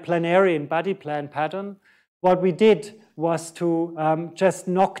planarian body plan pattern, what we did was to just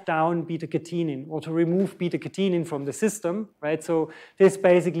knock down beta-catenin, or to remove beta-catenin from the system, right? So this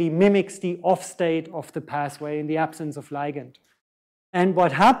basically mimics the off state of the pathway in the absence of ligand. And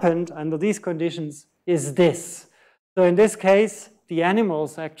what happened under these conditions is this. So in this case, the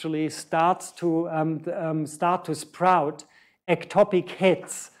animals actually start to sprout ectopic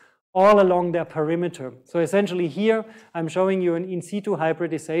heads all along their perimeter. So essentially here, I'm showing you an in situ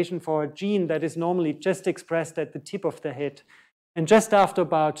hybridization for a gene that is normally just expressed at the tip of the head. And just after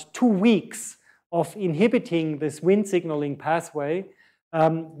about 2 weeks of inhibiting this wind signaling pathway,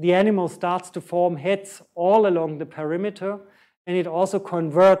 the animal starts to form heads all along the perimeter, and it also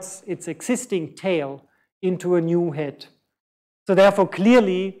converts its existing tail into a new head. So therefore,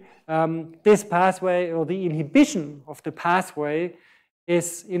 clearly, this pathway, or the inhibition of the pathway,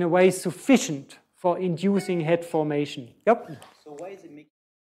 is in a way sufficient for inducing head formation. Yep. So why is it making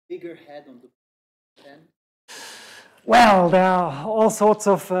a bigger head on the pen? Well, there are all sorts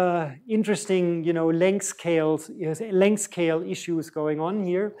of interesting, length scale issues going on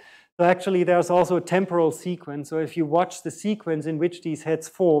here. So actually, there's also a temporal sequence. So if you watch the sequence in which these heads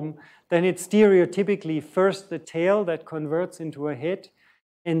form, then it's stereotypically first the tail that converts into a head,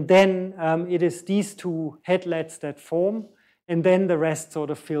 and then it is these two headlets that form, and then the rest sort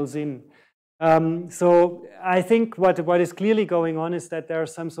of fills in. So I think what is clearly going on is that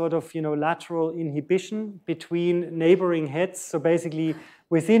there's some sort of lateral inhibition between neighboring heads. So basically,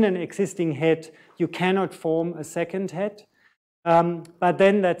 within an existing head, you cannot form a second head. But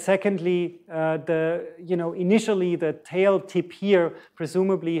then that secondly, initially the tail tip here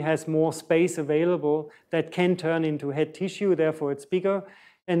presumably has more space available that can turn into head tissue, therefore it's bigger.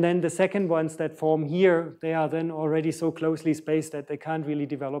 And then the second ones that form here, they are then already so closely spaced that they can't really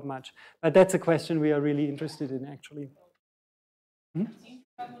develop much. But that's a question we are really interested in, actually. Hmm?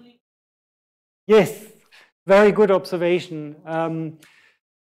 Yes, very good observation.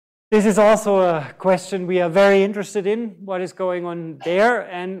 This is also a question we are very interested in, what is going on there.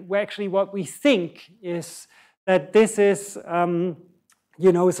 And what we think is that this is,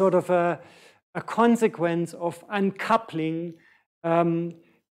 sort of a consequence of uncoupling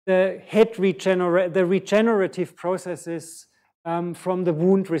the regenerative processes from the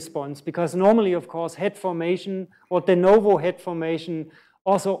wound response. Because normally, of course, head formation or de novo head formation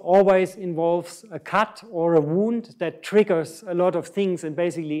also always involves a cut or a wound that triggers a lot of things and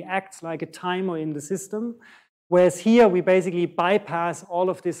basically acts like a timer in the system. Whereas here, we basically bypass all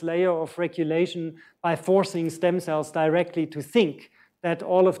of this layer of regulation by forcing stem cells directly to think that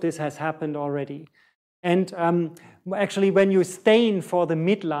all of this has happened already. And actually when you stain for the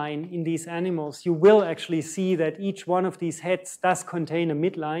midline in these animals, you will actually see that each one of these heads does contain a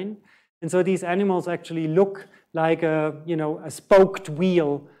midline. And so these animals actually look like a spoked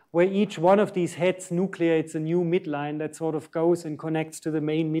wheel, where each one of these heads nucleates a new midline that sort of goes and connects to the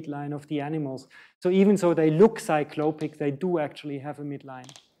main midline of the animals. So even though they look cyclopic, they do actually have a midline.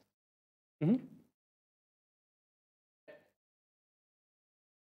 Mm-hmm.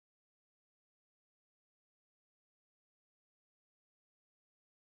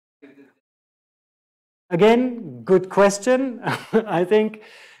 Again, good question. I think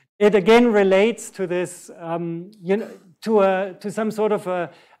it again relates to this, to some sort of a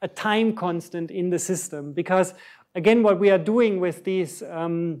time constant in the system. Because again, what we are doing with these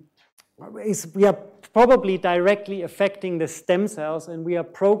is we are probably directly affecting the stem cells, and we are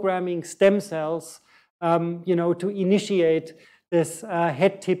programming stem cells, to initiate this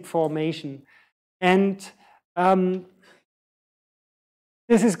head tip formation. And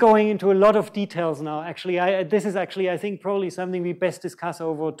this is going into a lot of details now. Actually, this is actually, I think, probably something we best discuss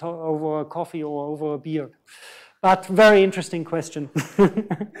over coffee or over a beer. But very interesting question.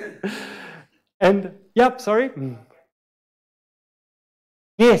 And, yep, sorry?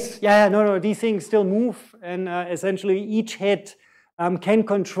 Yes, yeah, no, these things still move. And essentially, each head can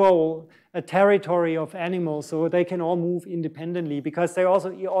control a territory of animals, so they can all move independently because they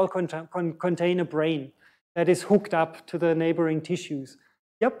also all contain a brain that is hooked up to the neighboring tissues.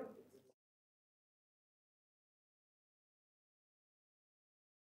 Yep.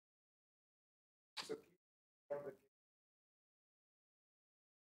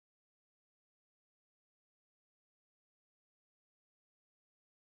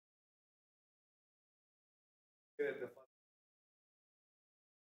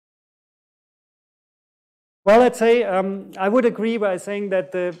 Well, let's say I would agree by saying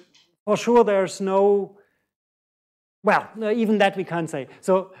that for sure there's no, well, even that we can't say.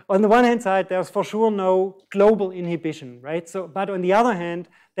 So on the one hand side, there's for sure no global inhibition, right? So, but on the other hand,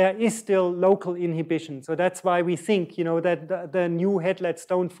 there is still local inhibition. So that's why we think, that the new headlets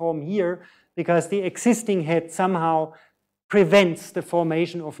don't form here, because the existing head somehow prevents the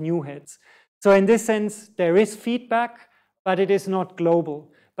formation of new heads. So in this sense, there is feedback, but it is not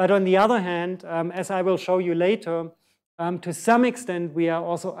global. But on the other hand, as I will show you later, to some extent, we are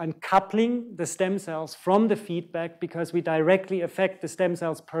also uncoupling the stem cells from the feedback because we directly affect the stem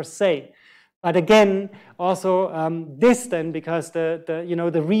cells per se. But again, also this then, because the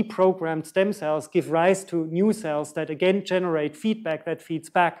reprogrammed stem cells give rise to new cells that again generate feedback that feeds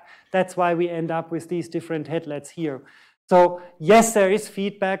back. That's why we end up with these different headlets here. So yes, there is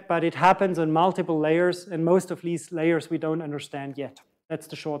feedback, but it happens on multiple layers, and most of these layers we don't understand yet. That's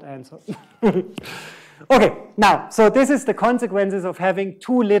the short answer. Okay, now, so this is the consequences of having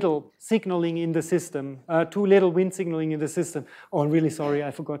too little signaling in the system, too little wind signaling in the system. Oh, I'm really sorry,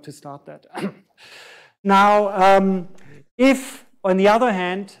 I forgot to start that. Now, if, on the other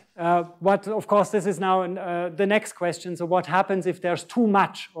hand, of course, this is now the next question, so what happens if there's too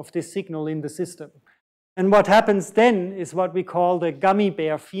much of this signal in the system? And what happens then is what we call the gummy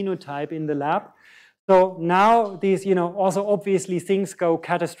bear phenotype in the lab. So now these, also obviously things go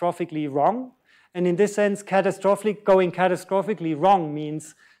catastrophically wrong. And in this sense, going catastrophically wrong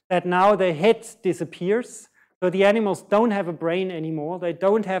means that now the head disappears. So the animals don't have a brain anymore. They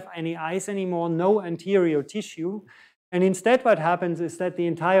don't have any eyes anymore, no anterior tissue. And instead what happens is that the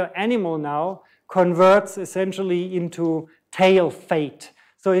entire animal now converts essentially into tail fate.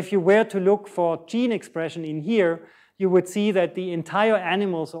 So if you were to look for gene expression in here, you would see that the entire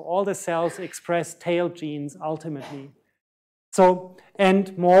animal, so all the cells express tail genes ultimately. So,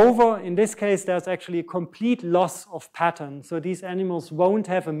 and moreover, in this case, there's actually a complete loss of pattern. So these animals won't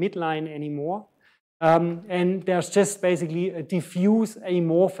have a midline anymore. And there's just basically a diffuse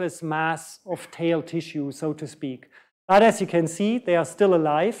amorphous mass of tail tissue, so to speak. But as you can see, they are still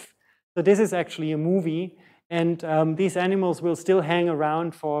alive. So this is actually a movie. And these animals will still hang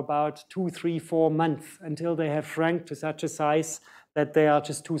around for about 2, 3, 4 months until they have shrunk to such a size that they are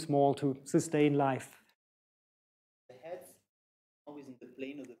just too small to sustain life. Always in the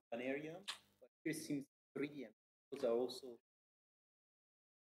plane of the planarian, but here seems 3, and those are also.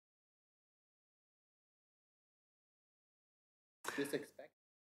 Just expect?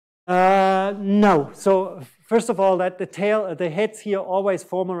 No. So first of all, that the heads here always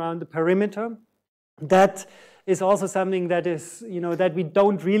form around the perimeter. That is also something that is, that we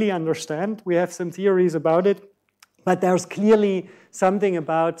don't really understand. We have some theories about it, but there's clearly something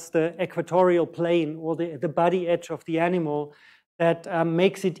about the equatorial plane or the body edge of the animal that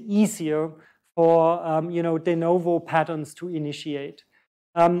makes it easier for de novo patterns to initiate.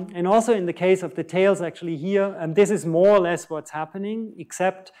 And also in the case of the tails actually here, and this is more or less what's happening,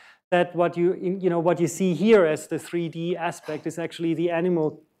 except that what you see here as the 3D aspect is actually the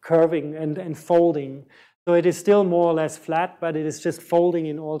animal curving and folding. So it is still more or less flat, but it is just folding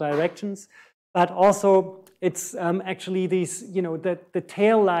in all directions. But also it's actually these, the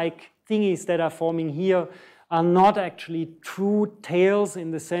tail-like thingies that are forming here are not actually true tails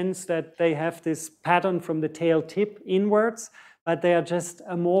in the sense that they have this pattern from the tail tip inwards, but they are just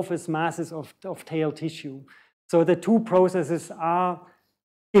amorphous masses of tail tissue. So the two processes are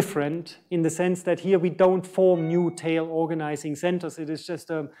different in the sense that here we don't form new tail organizing centers. It is just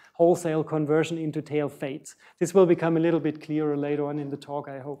a wholesale conversion into tail fates. This will become a little bit clearer later on in the talk,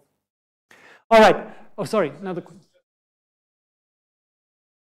 I hope. All right. Oh, sorry. Another.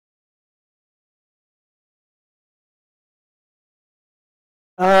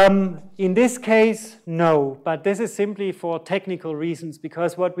 In this case, no, but this is simply for technical reasons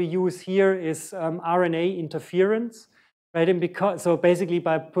because what we use here is RNA interference. Right, and so basically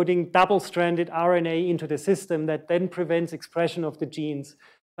by putting double-stranded RNA into the system that then prevents expression of the genes.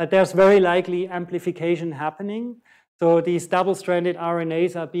 But there's very likely amplification happening. So these double-stranded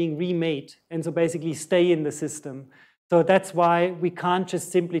RNAs are being remade and so basically stay in the system. So that's why we can't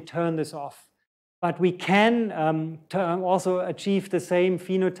just simply turn this off. But we can also achieve the same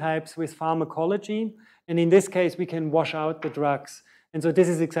phenotypes with pharmacology. And in this case, we can wash out the drugs. And so this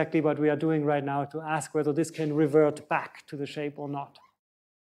is exactly what we are doing right now to ask whether this can revert back to the shape or not.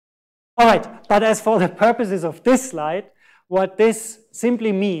 All right, but as for the purposes of this slide, what this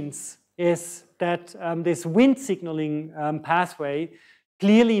simply means is that this wind signaling pathway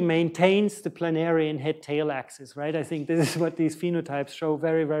clearly maintains the planarian head-tail axis, right? I think this is what these phenotypes show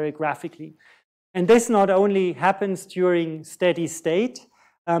very, very graphically. And this not only happens during steady state,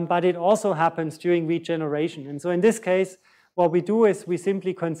 but it also happens during regeneration. And so in this case, what we do is we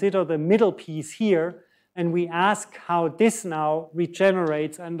simply consider the middle piece here, and we ask how this now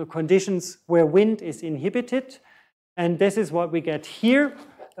regenerates under conditions where wind is inhibited. And this is what we get here.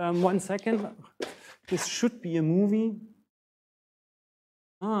 1 second. This should be a movie.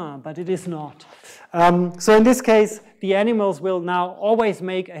 But it is not. So in this case, the animals will now always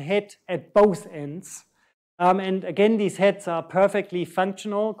make a head at both ends. And again, these heads are perfectly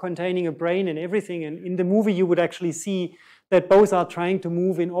functional, containing a brain and everything. And in the movie, you would actually see that both are trying to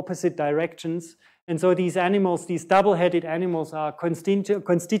move in opposite directions. And so these animals, these double-headed animals, are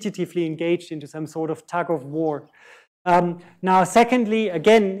constitutively engaged into some sort of tug of war. Now, secondly,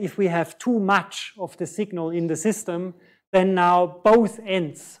 again, if we have too much of the signal in the system, then now both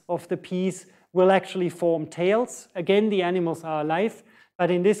ends of the piece will actually form tails. Again, the animals are alive,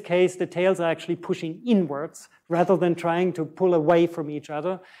 but in this case, the tails are actually pushing inwards rather than trying to pull away from each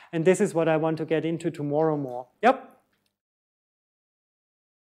other. And this is what I want to get into tomorrow more. Yep.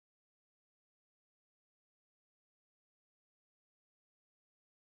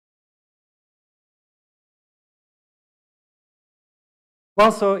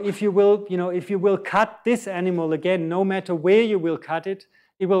 Well, so if you will cut this animal again, no matter where you will cut it,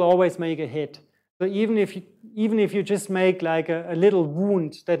 it will always make a head. So even if you just make like a little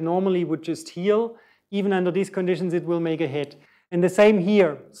wound that normally would just heal, even under these conditions, it will make a head. And the same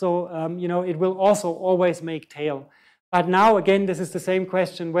here. So it will also always make tail. But now again, this is the same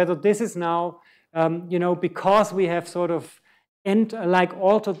question: whether this is now because we have sort of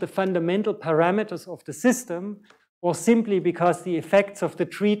altered the fundamental parameters of the system, or simply because the effects of the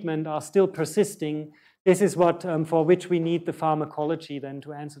treatment are still persisting. This is what for which we need the pharmacology then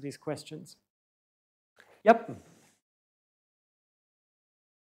to answer these questions. Yep.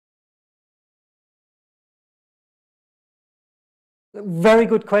 Very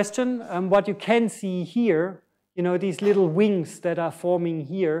good question. What you can see here, these little wings that are forming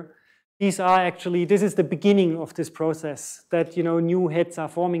here, this is the beginning of this process that, new heads are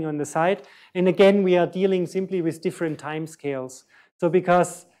forming on the side. And again, we are dealing simply with different time scales. So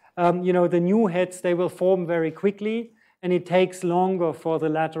because, the new heads, they will form very quickly, and it takes longer for the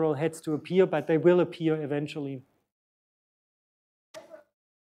lateral heads to appear, but they will appear eventually.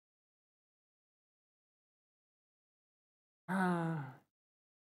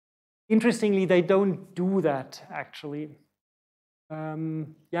 Interestingly, they don't do that, actually.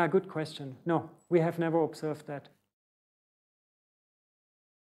 Yeah, good question. No, we have never observed that.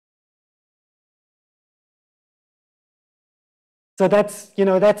 So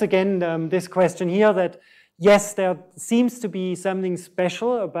that's again this question here that, yes, there seems to be something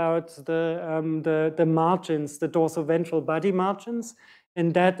special about the margins, the dorsoventral body margins,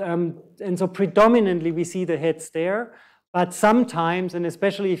 and so predominantly we see the heads there. But sometimes, and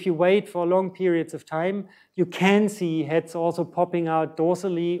especially if you wait for long periods of time, you can see heads also popping out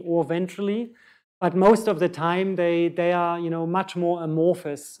dorsally or ventrally. But most of the time, they are, you know, much more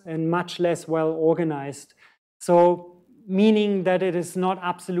amorphous and much less well organized. So meaning that it is not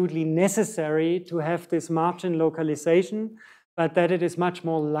absolutely necessary to have this margin localization, but that it is much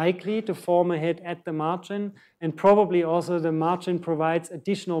more likely to form a head at the margin, and probably also the margin provides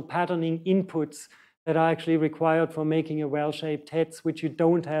additional patterning inputs that are actually required for making a well-shaped head, which you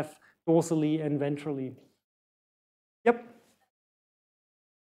don't have dorsally and ventrally. Yep.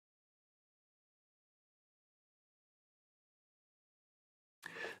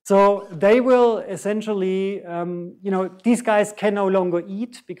 So they will essentially, you know, these guys can no longer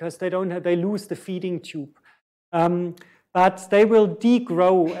eat because they lose the feeding tube. But they will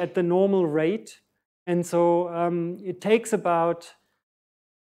degrow at the normal rate. And so it takes about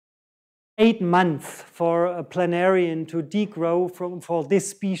 8 months for a planarian to degrow for this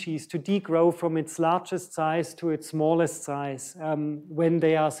species to degrow from its largest size to its smallest size when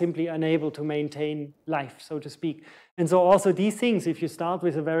they are simply unable to maintain life, so to speak. And so also these things, if you start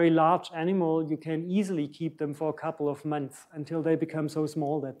with a very large animal, you can easily keep them for a couple of months until they become so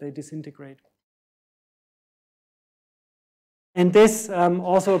small that they disintegrate. And this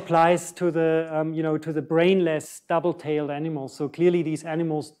also applies to the, you know, to the brainless double-tailed animals. So clearly these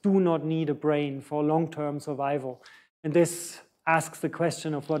animals do not need a brain for long-term survival. And this asks the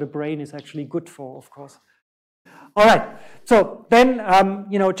question of what a brain is actually good for, of course. All right, so then,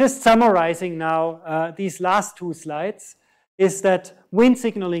 you know, just summarizing now these last 2 slides is that wind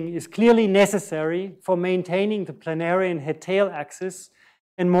signaling is clearly necessary for maintaining the planarian head-tail axis.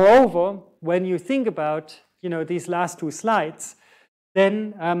 And moreover, when you think about, you know, these last 2 slides,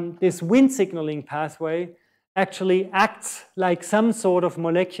 then this wind signaling pathway actually acts like some sort of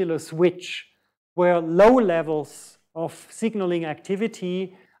molecular switch where low levels of signaling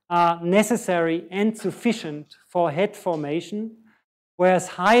activity are necessary and sufficient for head formation, whereas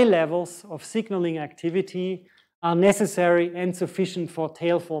high levels of signaling activity are necessary and sufficient for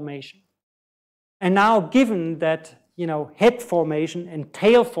tail formation. And now, given that, you know, head formation and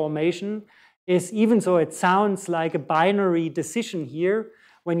tail formation is, even though it sounds like a binary decision here,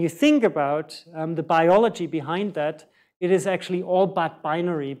 when you think about the biology behind that, it is actually all but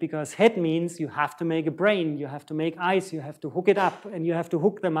binary, because head means you have to make a brain, you have to make eyes, you have to hook it up, and you have to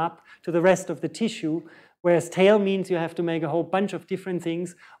hook them up to the rest of the tissue, whereas tail means you have to make a whole bunch of different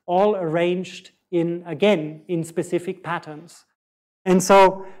things, all arranged in, again, in specific patterns. And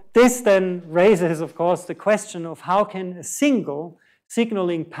so this then raises, of course, the question of how can a single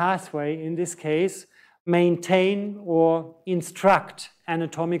signaling pathway, in this case, maintain or instruct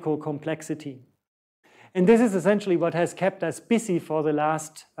anatomical complexity. And this is essentially what has kept us busy for the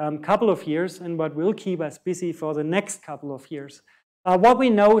last couple of years and what will keep us busy for the next couple of years. What we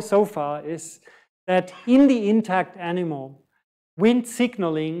know so far is that in the intact animal, wind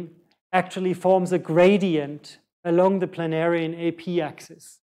signaling actually forms a gradient along the planarian AP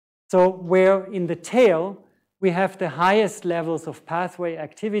axis. So where in the tail, we have the highest levels of pathway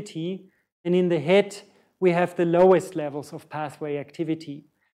activity, and in the head, we have the lowest levels of pathway activity.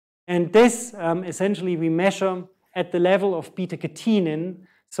 And this essentially we measure at the level of beta-catenin,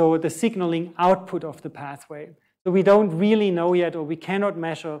 so the signaling output of the pathway. So we don't really know yet, or we cannot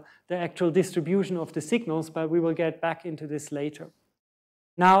measure the actual distribution of the signals, but we will get back into this later.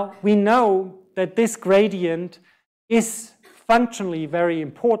 Now, we know that this gradient is functionally very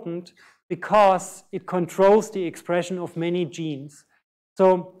important because it controls the expression of many genes.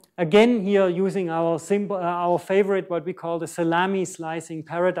 So again, here using our favorite, what we call the salami slicing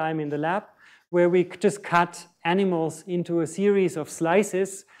paradigm in the lab, where we just cut animals into a series of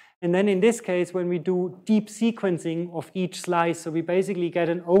slices. And then in this case, when we do deep sequencing of each slice, so we basically get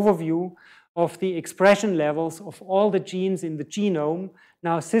an overview of the expression levels of all the genes in the genome,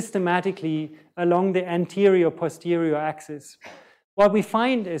 now systematically along the anterior-posterior axis. What we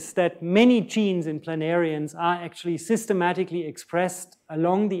find is that many genes in planarians are actually systematically expressed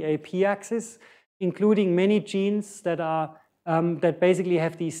along the AP axis, including many genes that are that basically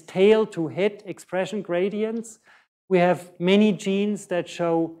have these tail to head expression gradients. We have many genes that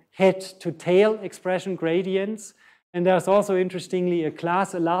show head to tail expression gradients, and there's also interestingly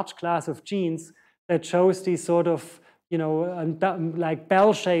a large class of genes that shows these sort of, you know, like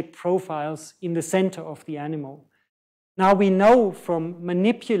bell-shaped profiles in the center of the animal. Now we know from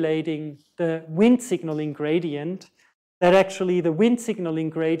manipulating the wind signaling gradient that actually the wind signaling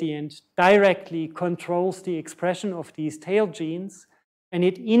gradient directly controls the expression of these tail genes, and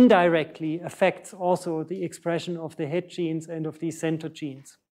it indirectly affects also the expression of the head genes and of these center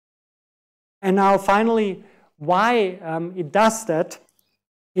genes. And now finally, why it does that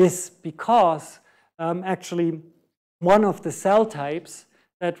is because actually one of the cell types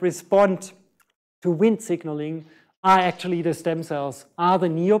that respond to Wnt signaling are actually the stem cells, are the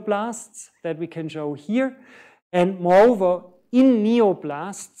neoblasts that we can show here. And moreover, in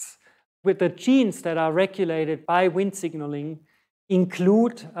neoblasts, with the genes that are regulated by Wnt signaling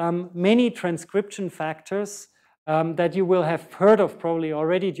include many transcription factors that you will have heard of probably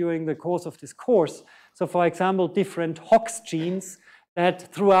already during the course of this course. So for example, different Hox genes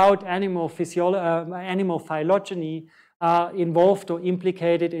that throughout animal phylogeny are involved or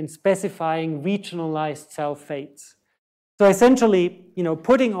implicated in specifying regionalized cell fates. So essentially,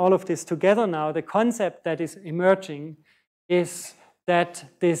 putting all of this together now, the concept that is emerging is that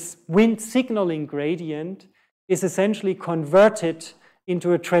this Wnt signaling gradient is essentially converted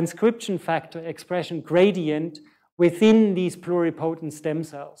into a transcription factor expression gradient within these pluripotent stem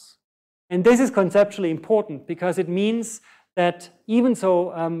cells. And this is conceptually important because it means that even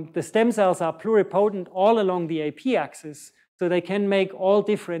though the stem cells are pluripotent all along the AP axis, so they can make all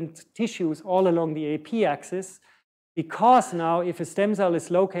different tissues all along the AP axis, because now if a stem cell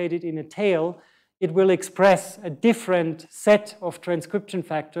is located in a tail, it will express a different set of transcription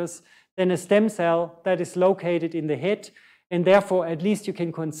factors than a stem cell that is located in the head, and therefore at least you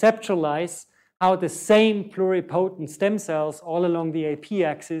can conceptualize how the same pluripotent stem cells all along the AP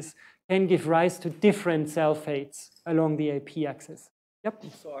axis can give rise to different cell fates along the AP axis. Yep.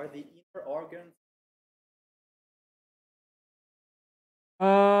 So are the inner organs?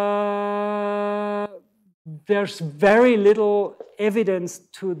 There's very little evidence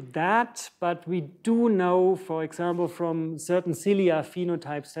to that, but we do know, for example, from certain cilia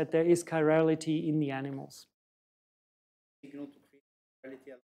phenotypes that there is chirality in the animals.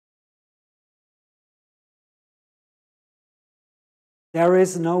 There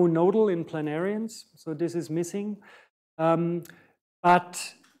is no nodal in planarians, so this is missing.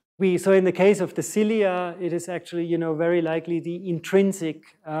 But so in the case of the cilia, it is actually, very likely the intrinsic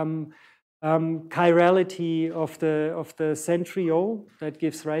chirality of the centriole that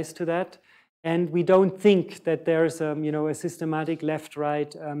gives rise to that. And we don't think that there's a systematic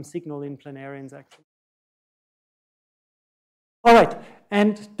left-right signal in planarians actually. All right,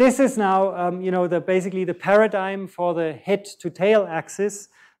 and this is now basically the paradigm for the head-to-tail axis,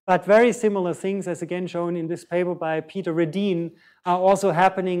 but very similar things, as again shown in this paper by Peter Redin, are also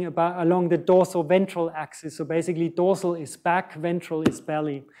happening along the dorsal-ventral axis. So basically dorsal is back, ventral is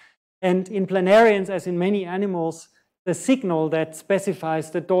belly. And in planarians, as in many animals, the signal that specifies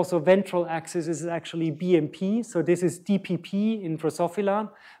the dorsal-ventral axis is actually BMP. So this is DPP in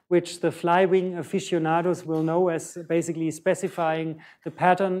Drosophila, which the flywing aficionados will know as basically specifying the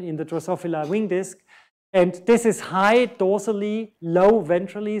pattern in the Drosophila wing disc. And this is high dorsally, low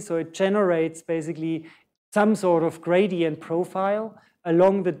ventrally, so it generates basically some sort of gradient profile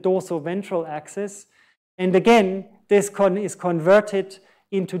along the dorsal-ventral axis. And again, this is converted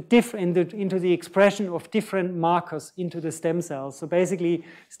into the expression of different markers into the stem cells. So basically,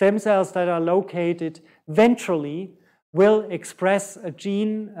 stem cells that are located ventrally will express a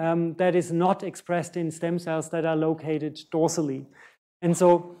gene that is not expressed in stem cells that are located dorsally. And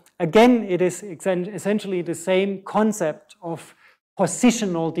so again, it is essentially the same concept of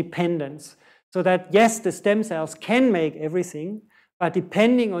positional dependence. So that yes, the stem cells can make everything, but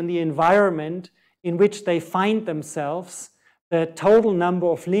depending on the environment in which they find themselves, the total number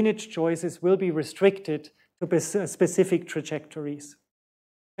of lineage choices will be restricted to specific trajectories.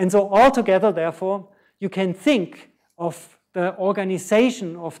 And so altogether, therefore, you can think of the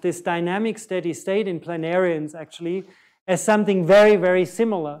organization of this dynamic steady state in planarians actually as something very, very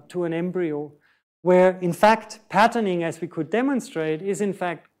similar to an embryo, where in fact patterning, as we could demonstrate, is in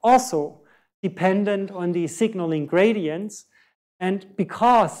fact also dependent on the signaling gradients. And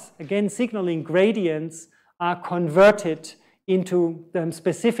because, again, signaling gradients are converted into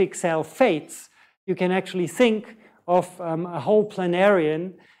specific cell fates, you can actually think of a whole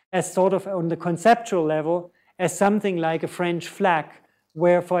planarian as sort of on the conceptual level as something like a French flag,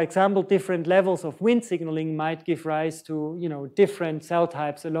 where, for example, different levels of Wnt signaling might give rise to different cell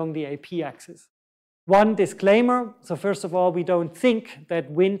types along the AP axis. One disclaimer, so first of all, we don't think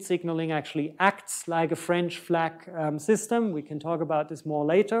that Wnt signaling actually acts like a French flag system. We can talk about this more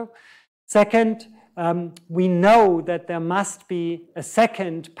later. Second, we know that there must be a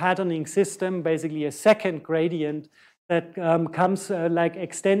second patterning system, basically a second gradient that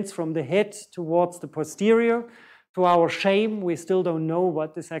extends from the head towards the posterior. To our shame, we still don't know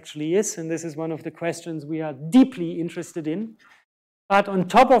what this actually is, and this is one of the questions we are deeply interested in. But on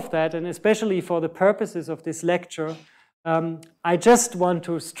top of that, and especially for the purposes of this lecture, I just want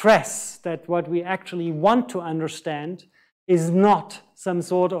to stress that what we actually want to understand is not some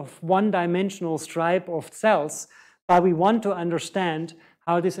sort of one-dimensional stripe of cells, but we want to understand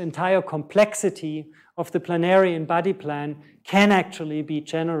how this entire complexity of the planarian body plan can actually be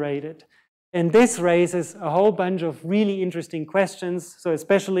generated. And this raises a whole bunch of really interesting questions, so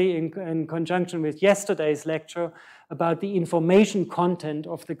especially in conjunction with yesterday's lecture about the information content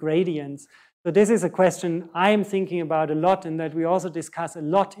of the gradients. So this is a question I'm thinking about a lot and that we also discuss a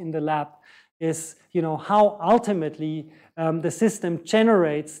lot in the lab, is how ultimately the system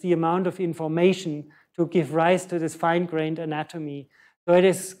generates the amount of information to give rise to this fine-grained anatomy. So it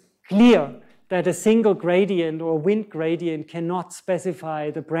is clear that a single gradient or wind gradient cannot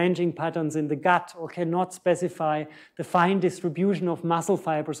specify the branching patterns in the gut or cannot specify the fine distribution of muscle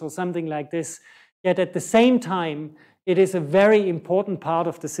fibers or something like this. Yet at the same time, it is a very important part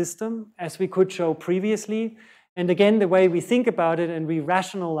of the system, as we could show previously. And again, the way we think about it and we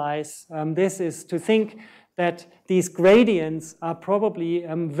rationalize this is to think that these gradients are probably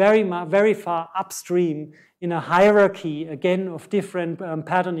very far upstream in a hierarchy, again, of different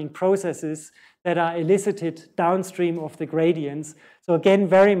patterning processes that are elicited downstream of the gradients. So again,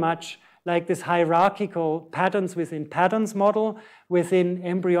 very much like this hierarchical patterns within patterns model within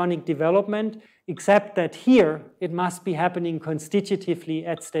embryonic development, except that here it must be happening constitutively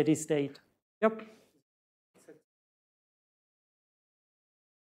at steady state. Yep.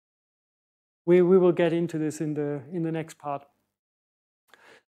 We will get into this in the next part.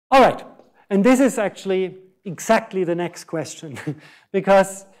 All right, and this is actually exactly the next question,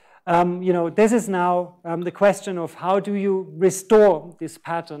 because this is now the question of how do you restore this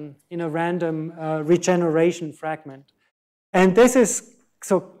pattern in a random regeneration fragment. And this is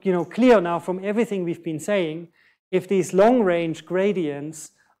so clear now from everything we've been saying. If these long-range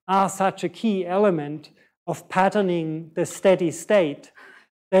gradients are such a key element of patterning the steady state,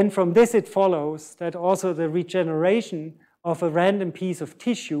 then from this it follows that also the regeneration of a random piece of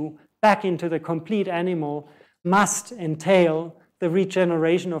tissue back into the complete animal must entail the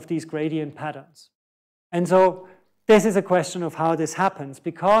regeneration of these gradient patterns. And so this is a question of how this happens,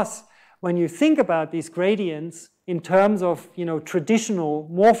 because when you think about these gradients in terms of traditional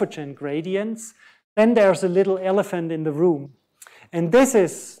morphogen gradients, then there's a little elephant in the room. And this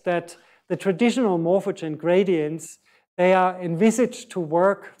is that the traditional morphogen gradients, they are envisaged to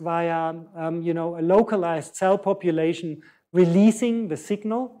work via a localized cell population releasing the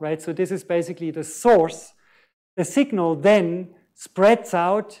signal, right? So this is basically the source. The signal then spreads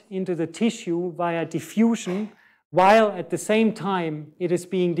out into the tissue via diffusion, while at the same time it is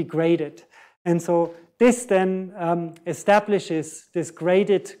being degraded. And so this then establishes this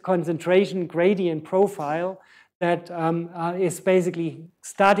graded concentration gradient profile that is basically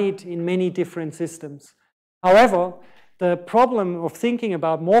studied in many different systems. However, the problem of thinking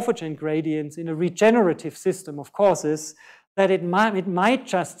about morphogen gradients in a regenerative system, of course, is that it might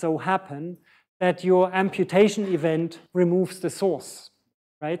just so happen that your amputation event removes the source,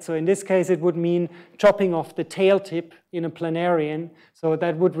 right? So in this case, it would mean chopping off the tail tip in a planarian. So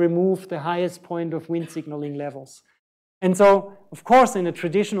that would remove the highest point of wind signaling levels. And so, of course, in a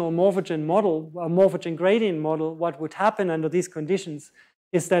traditional morphogen model, a morphogen gradient model, what would happen under these conditions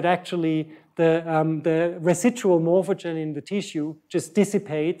is that actually the residual morphogen in the tissue just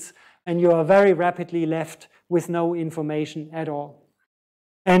dissipates and you are very rapidly left with no information at all.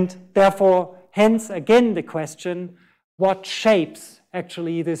 And therefore, hence, again, the question, what shapes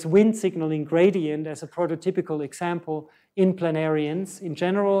actually this wind signaling gradient as a prototypical example in planarians in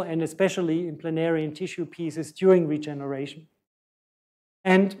general, and especially in planarian tissue pieces during regeneration.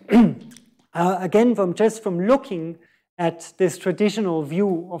 And again, from looking at this traditional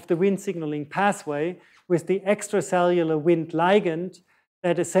view of the wind signaling pathway with the extracellular wind ligand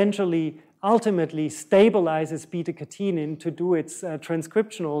that essentially ultimately stabilizes beta-catenin to do its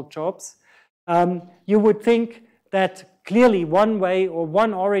transcriptional jobs, you would think that clearly one way or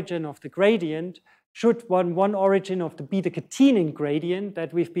one origin of the gradient should one origin of the beta-catenin gradient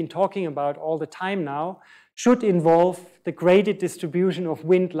that we've been talking about all the time now should involve the graded distribution of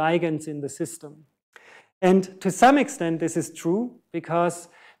wind ligands in the system. And to some extent this is true because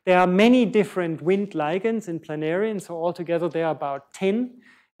there are many different wind ligands in planarians, so altogether there are about 10,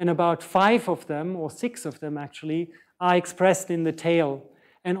 and about 5 of them, or 6 of them actually, are expressed in the tail.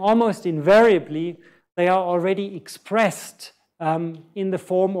 And almost invariably, they are already expressed in the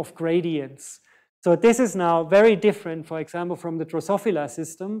form of gradients. So this is now very different, for example, from the Drosophila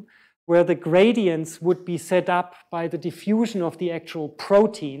system, where the gradients would be set up by the diffusion of the actual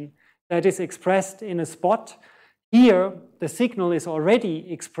protein that is expressed in a spot. Here, the signal is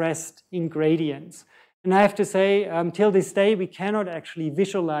already expressed in gradients. And I have to say, till this day, we cannot actually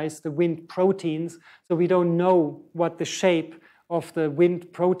visualize the wind proteins, so we don't know what the shape of the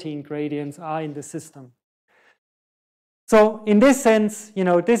wind protein gradients are in the system. So in this sense,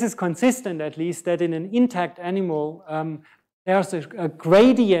 this is consistent, at least, that in an intact animal, there's a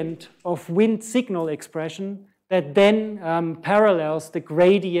gradient of wind signal expression that then parallels the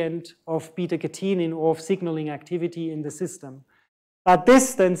gradient of beta-catenin or of signaling activity in the system. But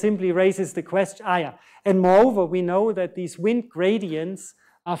this then simply raises the question, and moreover, we know that these wind gradients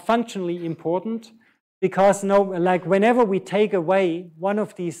are functionally important because like whenever we take away one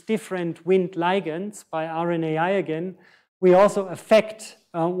of these different wind ligands by RNAi again, we also affect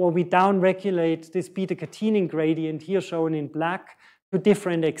or we downregulate this beta-catenin gradient here shown in black to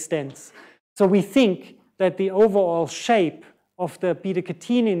different extents. So we think that the overall shape of the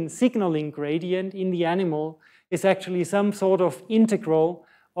beta-catenin signaling gradient in the animal is actually some sort of integral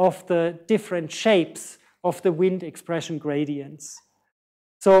of the different shapes of the wind expression gradients.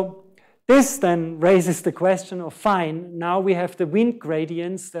 So this then raises the question of, fine, now we have the wind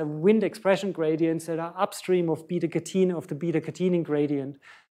gradients, the wind expression gradients that are upstream of beta-catenin, of the beta-catenin gradient.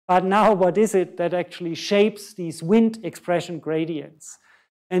 But now what is it that actually shapes these wind expression gradients?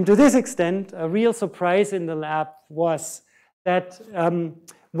 And to this extent, a real surprise in the lab was that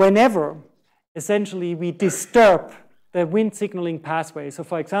whenever essentially we disturb the wind signaling pathway, so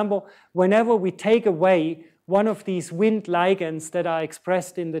for example, whenever we take away one of these wind ligands that are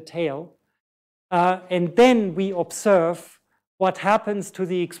expressed in the tail, and then we observe what happens to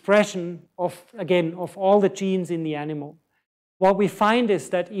the expression of, again, of all the genes in the animal. What we find is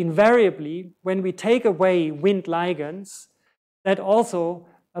that invariably, when we take away wind ligands, that also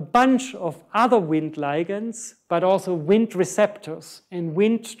a bunch of other wind ligands, but also wind receptors and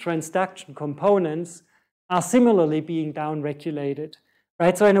wind transduction components are similarly being downregulated,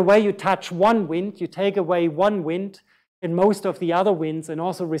 right? So in a way, you touch one wind, you take away one wind, and most of the other winds and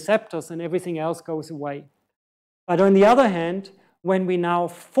also receptors and everything else goes away. But on the other hand, when we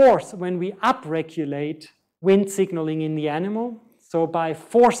upregulate wind signaling in the animal, so by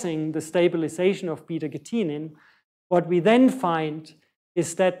forcing the stabilization of beta-catenin, what we then find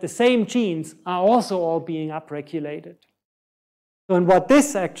is that the same genes are also all being upregulated. So, and what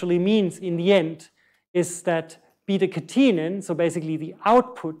this actually means in the end is that beta-catenin, so basically the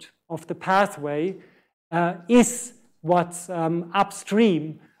output of the pathway, is what's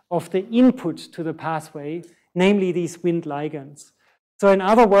upstream of the input to the pathway, namely these wind ligands. So in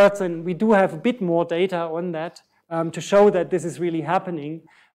other words, and we do have a bit more data on that to show that this is really happening,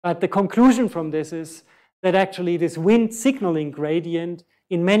 but the conclusion from this is that actually this wind signaling gradient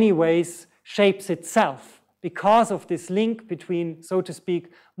in many ways shapes itself because of this link between, so to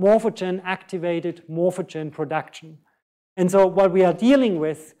speak, morphogen-activated morphogen production. And so what we are dealing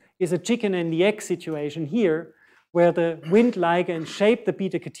with is a chicken and the egg situation here, where the wind ligand shaped the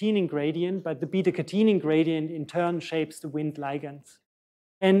beta-catenin gradient, but the beta-catenin gradient in turn shapes the wind ligands.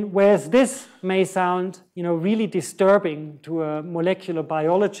 And whereas this may sound, really disturbing to a molecular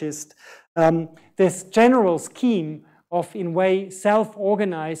biologist, this general scheme of, in a way,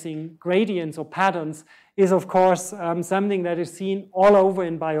 self-organizing gradients or patterns is, of course, something that is seen all over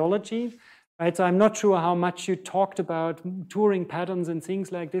in biology. Right? So I'm not sure how much you talked about Turing patterns and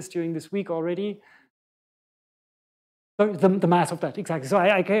things like this during this week already. The mass of that, exactly. So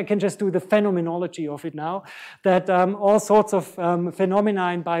I can just do the phenomenology of it now, that all sorts of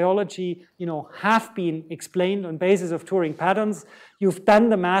phenomena in biology, have been explained on basis of Turing patterns. You've done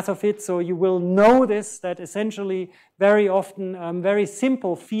the math of it, so you will know this, that essentially very often very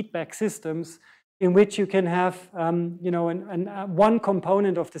simple feedback systems in which you can have one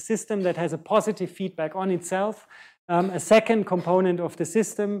component of the system that has a positive feedback on itself, a second component of the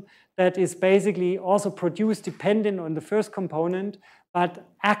system that is basically also produced dependent on the first component, but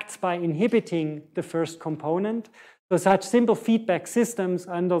acts by inhibiting the first component. So such simple feedback systems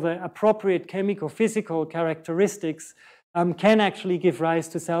under the appropriate chemical-physical characteristics can actually give rise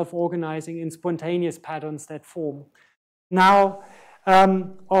to self-organizing in spontaneous patterns that form. Now,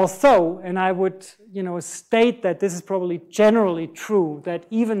 also, and I would state that this is probably generally true, that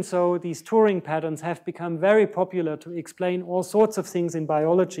even so these Turing patterns have become very popular to explain all sorts of things in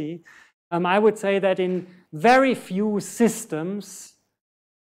biology. I would say that in very few systems,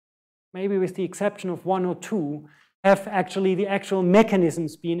 maybe with the exception of one or two, have actually the actual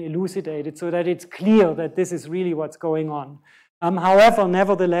mechanisms been elucidated so that it's clear that this is really what's going on. However,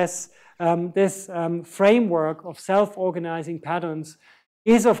 nevertheless, this framework of self-organizing patterns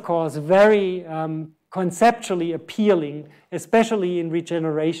is, of course, very conceptually appealing, especially in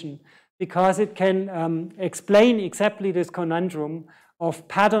regeneration, because it can explain exactly this conundrum of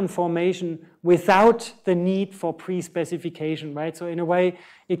pattern formation without the need for pre-specification, right? So in a way,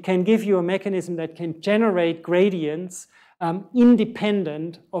 it can give you a mechanism that can generate gradients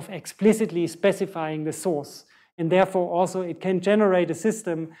independent of explicitly specifying the source. And therefore, also, it can generate a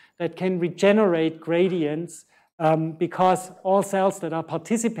system that can regenerate gradients because all cells that are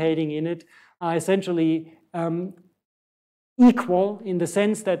participating in it are essentially equal in the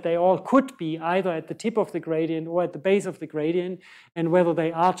sense that they all could be either at the tip of the gradient or at the base of the gradient, and whether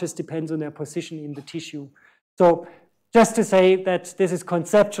they are just depends on their position in the tissue. So just to say that this is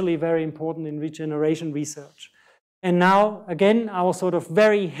conceptually very important in regeneration research. And now, again, our sort of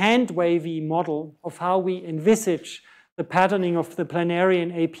very hand-wavy model of how we envisage the patterning of the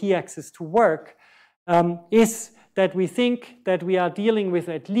planarian AP axis to work is that we think that we are dealing with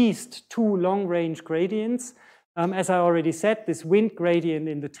at least two long-range gradients. As I already said, this wind gradient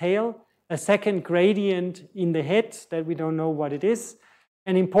in the tail, a second gradient in the head that we don't know what it is.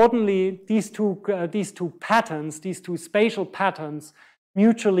 And importantly, these two patterns, these two spatial patterns,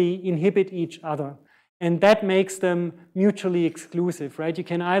 mutually inhibit each other. And that makes them mutually exclusive, right? You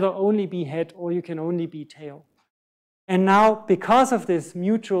can either only be head or you can only be tail. And now, because of this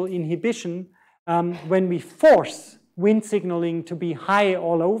mutual inhibition, when we force wind signaling to be high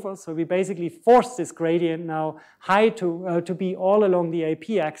all over, so we basically force this gradient now high to be all along the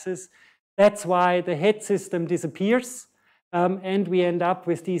AP axis, that's why the head system disappears, and we end up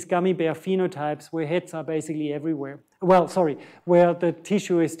with these gummy bear phenotypes where heads are basically everywhere. Well, sorry, where the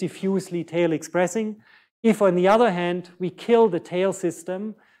tissue is diffusely tail expressing. If, on the other hand, we kill the tail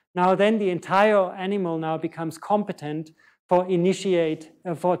system, now then the entire animal now becomes competent to initiate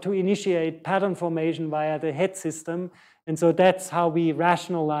pattern formation via the head system. And so that's how we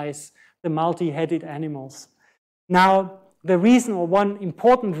rationalize the multi-headed animals. Now, the reason, or one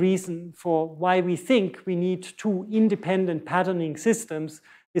important reason for why we think we need two independent patterning systems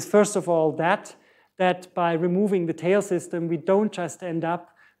is, first of all, that by removing the tail system, we don't just end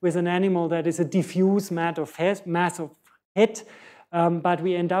up with an animal that is a diffuse mass of head, but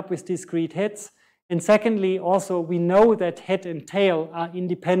we end up with discrete heads. And secondly, also, we know that head and tail are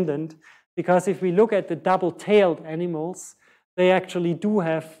independent, because if we look at the double-tailed animals, they actually do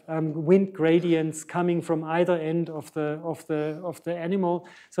have wind gradients coming from either end of the animal.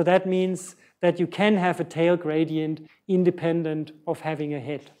 So that means that you can have a tail gradient independent of having a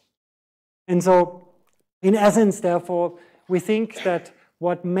head. And so, in essence, therefore, we think that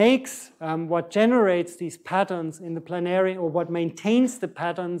what generates these patterns in the planarian, or what maintains the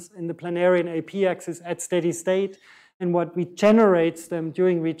patterns in the planarian AP axis at steady state, and what regenerates them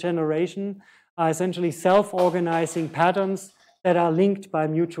during regeneration are essentially self-organizing patterns that are linked by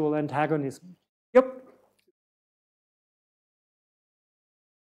mutual antagonism. Yep.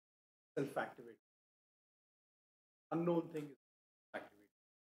 Self-activated. Unknown thing is activated.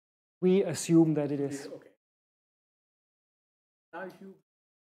 We assume that it is. Okay. Now if you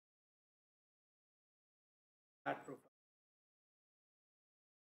that profile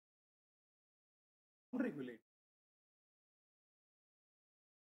unregulated.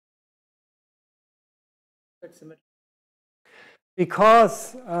 That's symmetric.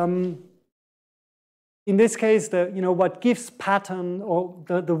 Because in this case, what gives pattern, or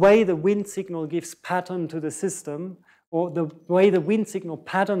the way the wind signal gives pattern to the system, or the way the wind signal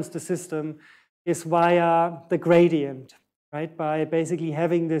patterns the system, is via the gradient, right? By basically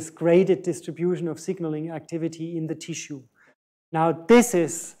having this graded distribution of signaling activity in the tissue. Now, this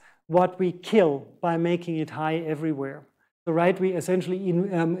is what we kill by making it high everywhere. So, right, we essentially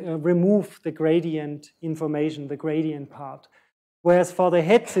remove the gradient information, the gradient part. Whereas for the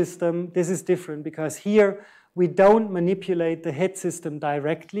head system, this is different, because here we don't manipulate the head system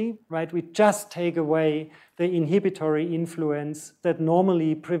directly, right? We just take away the inhibitory influence that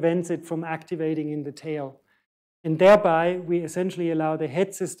normally prevents it from activating in the tail. And thereby, we essentially allow the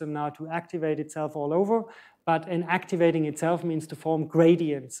head system now to activate itself all over, but activating itself means to form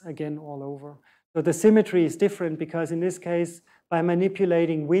gradients again all over. So the symmetry is different, because in this case, by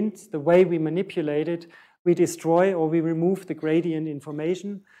manipulating wind, the way we manipulate it, we destroy or we remove the gradient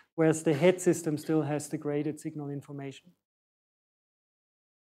information, whereas the head system still has the graded signal information.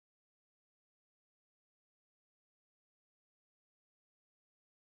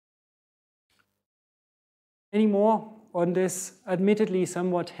 Any more on this admittedly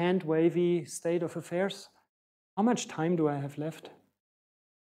somewhat hand-wavy state of affairs? How much time do I have left?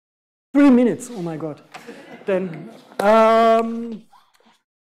 3 minutes, oh my God.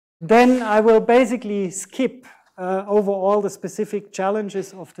 Then I will basically skip over all the specific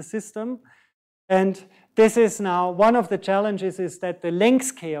challenges of the system and this is now one of the challenges is that the length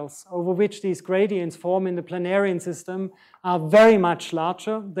scales over which these gradients form in the planarian system are very much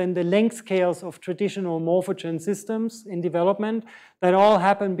larger than the length scales of traditional morphogen systems in development that all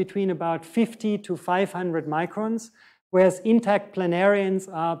happen between about 50 to 500 microns, whereas intact planarians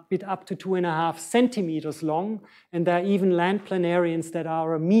are a bit up to 2.5 centimeters long, and there are even land planarians that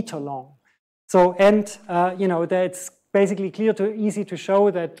are 1 meter long. So, and you know, that's basically easy to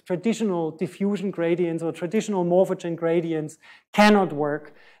show that traditional diffusion gradients or traditional morphogen gradients cannot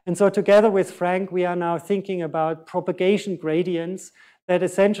work. And so together with Frank, we are now thinking about propagation gradients that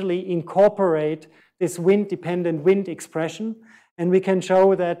essentially incorporate this wind-dependent wind expression. And we can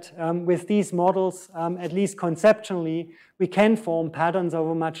show that with these models, at least conceptually, we can form patterns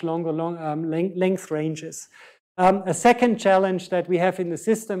over much longer length ranges. A second challenge that we have in the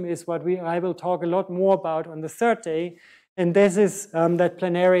system is what I will talk a lot more about on the third day, and this is that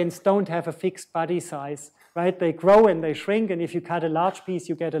planarians don't have a fixed body size, right? They grow and they shrink, and if you cut a large piece,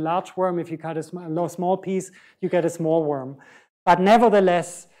 you get a large worm. If you cut a small piece, you get a small worm. But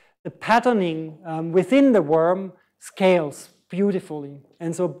nevertheless, the patterning within the worm scales beautifully.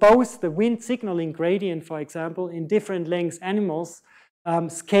 And so both the wind signaling gradient, for example, in different length animals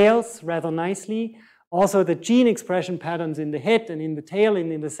scales rather nicely. Also, the gene expression patterns in the head and in the tail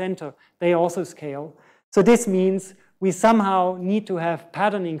and in the center, they also scale. So this means we somehow need to have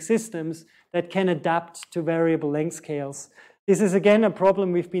patterning systems that can adapt to variable length scales. This is again a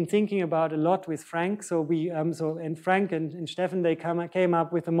problem we've been thinking about a lot with Frank. So Frank and Stefan, they came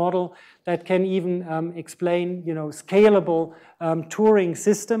up with a model that can even explain, you know, scalable Turing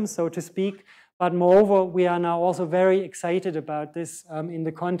systems, so to speak. But moreover, we are now also very excited about this in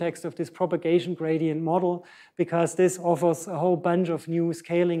the context of this propagation gradient model, because this offers a whole bunch of new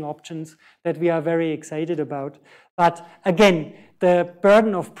scaling options that we are very excited about. But again, the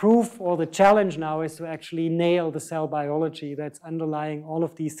burden of proof or the challenge now is to actually nail the cell biology that's underlying all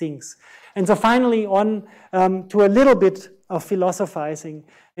of these things. And so finally on to a little bit of philosophizing.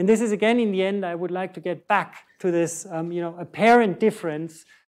 And this is again, in the end, I would like to get back to this you know, apparent difference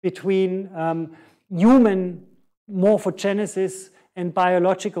between human morphogenesis and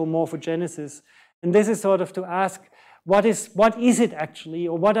biological morphogenesis. And this is sort of to ask, what is it actually,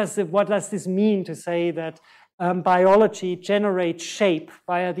 or what does this mean to say that biology generates shape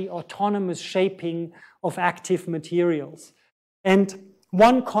via the autonomous shaping of active materials? And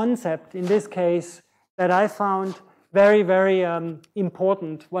one concept in this case that I found very, very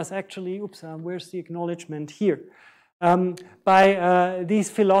important was actually, where's the acknowledgement here? By these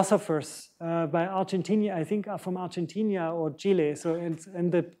philosophers by Argentina, I think from Argentina or Chile. So,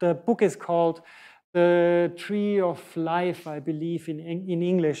 and the book is called The Tree of Life, I believe, in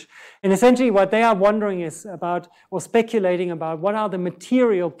English. And essentially what they are wondering is about, or speculating about, what are the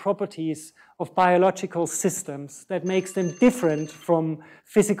material properties of biological systems that makes them different from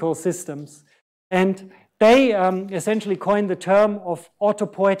physical systems. And they essentially coined the term of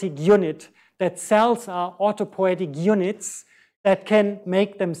autopoietic unit, that cells are autopoietic units that can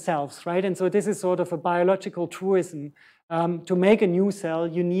make themselves, right? And so this is sort of a biological truism. To make a new cell,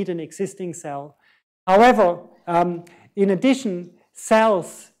 you need an existing cell. However, in addition,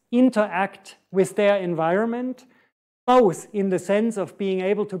 cells interact with their environment, both in the sense of being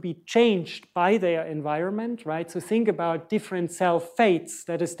able to be changed by their environment, right? So think about different cell fates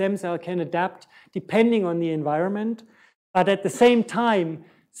that a stem cell can adapt depending on the environment. But at the same time,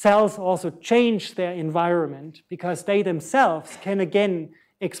 cells also change their environment because they themselves can again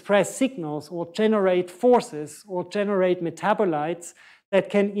express signals or generate forces or generate metabolites that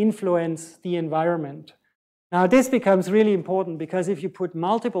can influence the environment. Now this becomes really important because if you put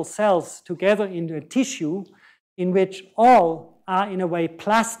multiple cells together into a tissue in which all are in a way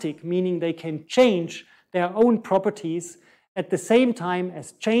plastic, meaning they can change their own properties at the same time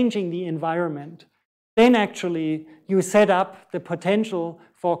as changing the environment, then actually you set up the potential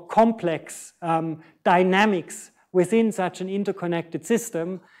for complex dynamics within such an interconnected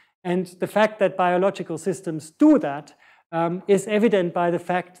system. And the fact that biological systems do that is evident by the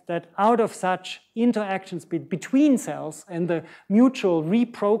fact that out of such interactions between cells and the mutual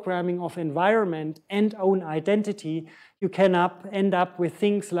reprogramming of environment and own identity, you can end up with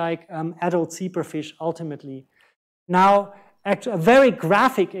things like adult zebrafish ultimately. Now, a very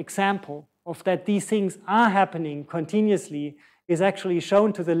graphic example of that these things are happening continuously is actually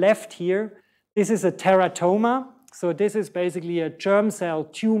shown to the left here. This is a teratoma. So this is basically a germ cell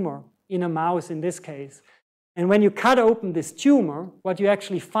tumor in a mouse in this case. And when you cut open this tumor, what you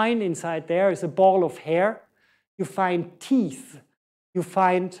actually find inside there is a ball of hair. You find teeth. You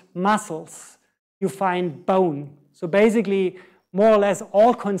find muscles. You find bone. So basically, more or less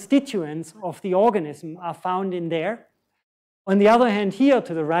all constituents of the organism are found in there. On the other hand, here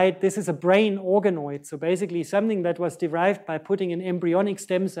to the right, this is a brain organoid. So basically something that was derived by putting an embryonic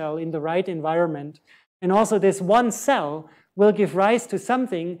stem cell in the right environment. And also this one cell will give rise to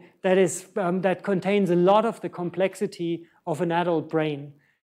something that that contains a lot of the complexity of an adult brain.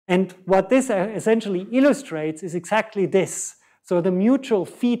 And what this essentially illustrates is exactly this. So the mutual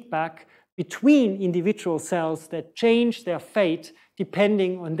feedback between individual cells that change their fate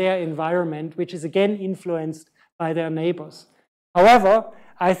depending on their environment, which is again influenced by their neighbors. However,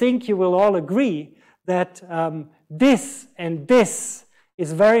 I think you will all agree that this and this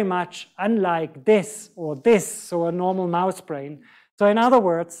is very much unlike this or this, so a normal mouse brain. So in other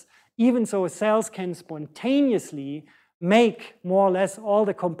words, even so cells can spontaneously make more or less all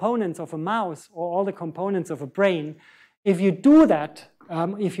the components of a mouse or all the components of a brain, if you do that,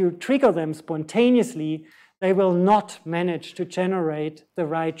 if you trigger them spontaneously, they will not manage to generate the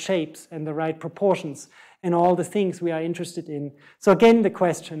right shapes and the right proportions and all the things we are interested in. So again, the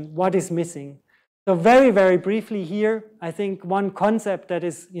question, what is missing? So very, very briefly here, I think one concept that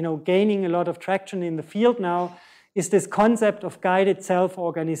is gaining a lot of traction in the field now is this concept of guided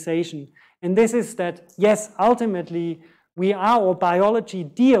self-organization. And this is that, yes, ultimately, we are, or biology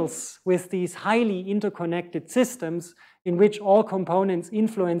deals with these highly interconnected systems in which all components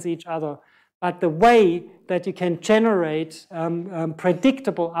influence each other. But the way that you can generate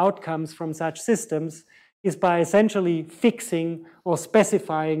predictable outcomes from such systems is by essentially fixing or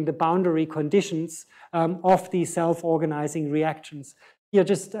specifying the boundary conditions of these self-organizing reactions. Here,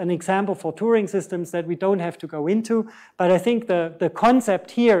 just an example for Turing systems that we don't have to go into, but I think the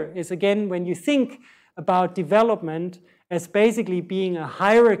concept here is, again, when you think about development as basically being a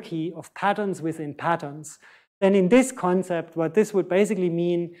hierarchy of patterns within patterns, then in this concept, what this would basically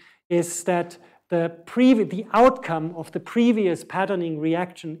mean is that the outcome of the previous patterning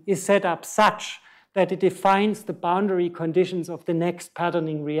reaction is set up such that it defines the boundary conditions of the next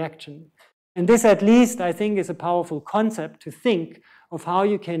patterning reaction. And this, at least, I think, is a powerful concept to think of how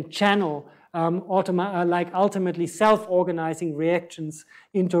you can channel ultimately self-organizing reactions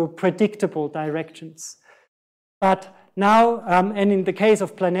into predictable directions. But now, and in the case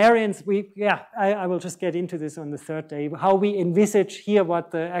of planarians, I will just get into this on the third day, how we envisage here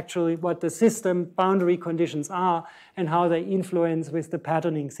what the system boundary conditions are and how they influence with the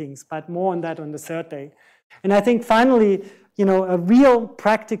patterning things, but more on that on the third day. And I think finally, a real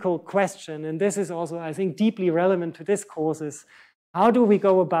practical question, and this is also, I think, deeply relevant to this course, is how do we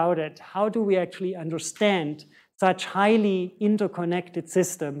go about it? How do we actually understand such highly interconnected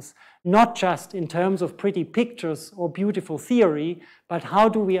systems, not just in terms of pretty pictures or beautiful theory, but how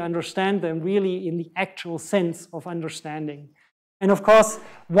do we understand them really in the actual sense of understanding? And of course,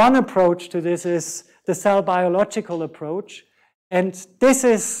 one approach to this is the cell biological approach. And this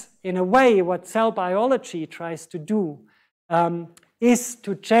is, in a way, what cell biology tries to do, is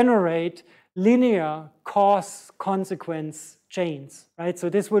to generate linear cause-consequence chains, right? So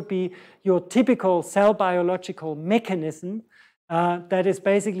this would be your typical cell biological mechanism that is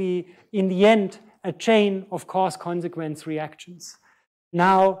basically, in the end, a chain of cause-consequence reactions.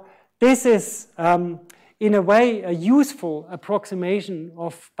 Now, this is, in a way, a useful approximation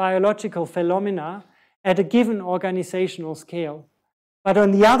of biological phenomena at a given organizational scale. But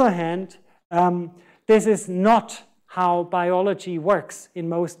on the other hand, this is not how biology works in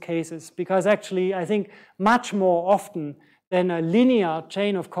most cases, because actually, I think much more often than a linear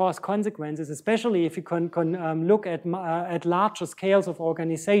chain of cause consequences, especially if you can look at larger scales of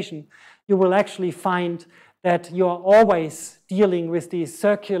organization, you will actually find that you're always dealing with these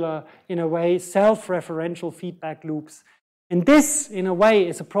circular, in a way, self-referential feedback loops. And this, in a way,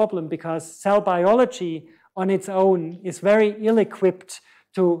 is a problem because cell biology on its own is very ill-equipped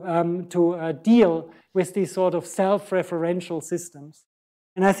to deal with these sort of self-referential systems.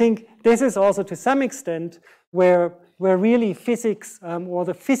 And I think this is also, to some extent, where really physics or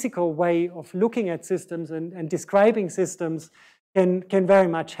the physical way of looking at systems and describing systems can very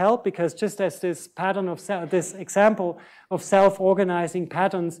much help, because just as this pattern of this example of self-organizing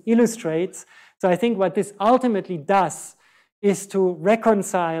patterns illustrates, so I think what this ultimately does is to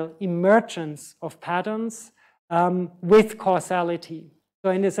reconcile emergence of patterns with causality. So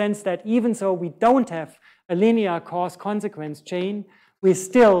in the sense that even though we don't have a linear cause-consequence chain, we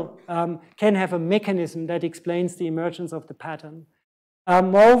still can have a mechanism that explains the emergence of the pattern.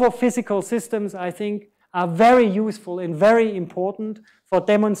 Moreover, physical systems, I think, are very useful and very important for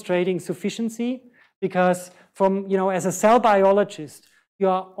demonstrating sufficiency, because as a cell biologist, you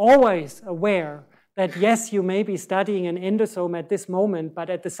are always aware that yes, you may be studying an endosome at this moment, but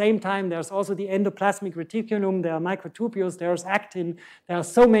at the same time, there's also the endoplasmic reticulum, there are microtubules, there's actin, there are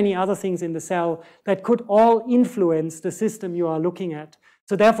so many other things in the cell that could all influence the system you are looking at.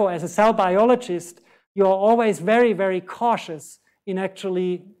 So therefore, as a cell biologist, you're always very, very cautious in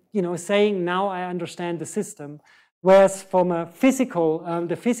actually, saying, now I understand the system. Whereas from a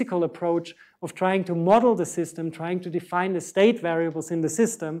the physical approach of trying to model the system, trying to define the state variables in the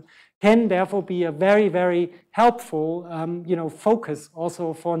system, can therefore be a very, very helpful, focus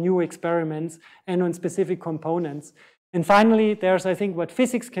also for new experiments and on specific components. And finally, there's, I think, what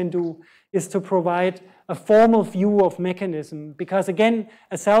physics can do is to provide a formal view of mechanism. Because again,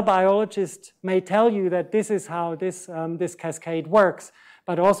 a cell biologist may tell you that this is how this cascade works,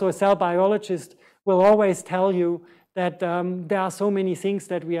 but also a cell biologist will always tell you that there are so many things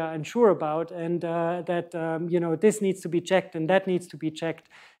that we are unsure about, and that this needs to be checked and that needs to be checked.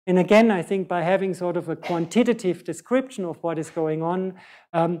 And again, I think by having sort of a quantitative description of what is going on,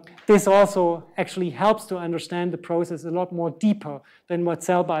 this also actually helps to understand the process a lot more deeper than what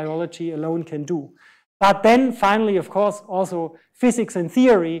cell biology alone can do. But then finally, of course, also physics and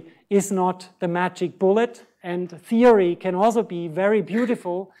theory is not the magic bullet, and theory can also be very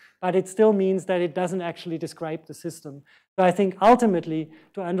beautiful, but it still means that it doesn't actually describe the system. So I think ultimately,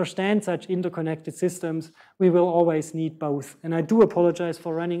 to understand such interconnected systems, we will always need both. And I do apologize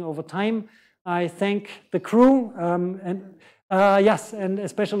for running over time. I thank the crew, yes, and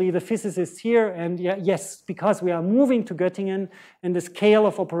especially the physicists here. And yes, because we are moving to Göttingen and the scale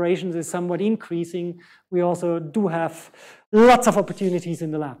of operations is somewhat increasing, we also do have lots of opportunities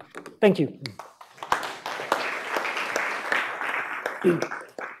in the lab. Thank you.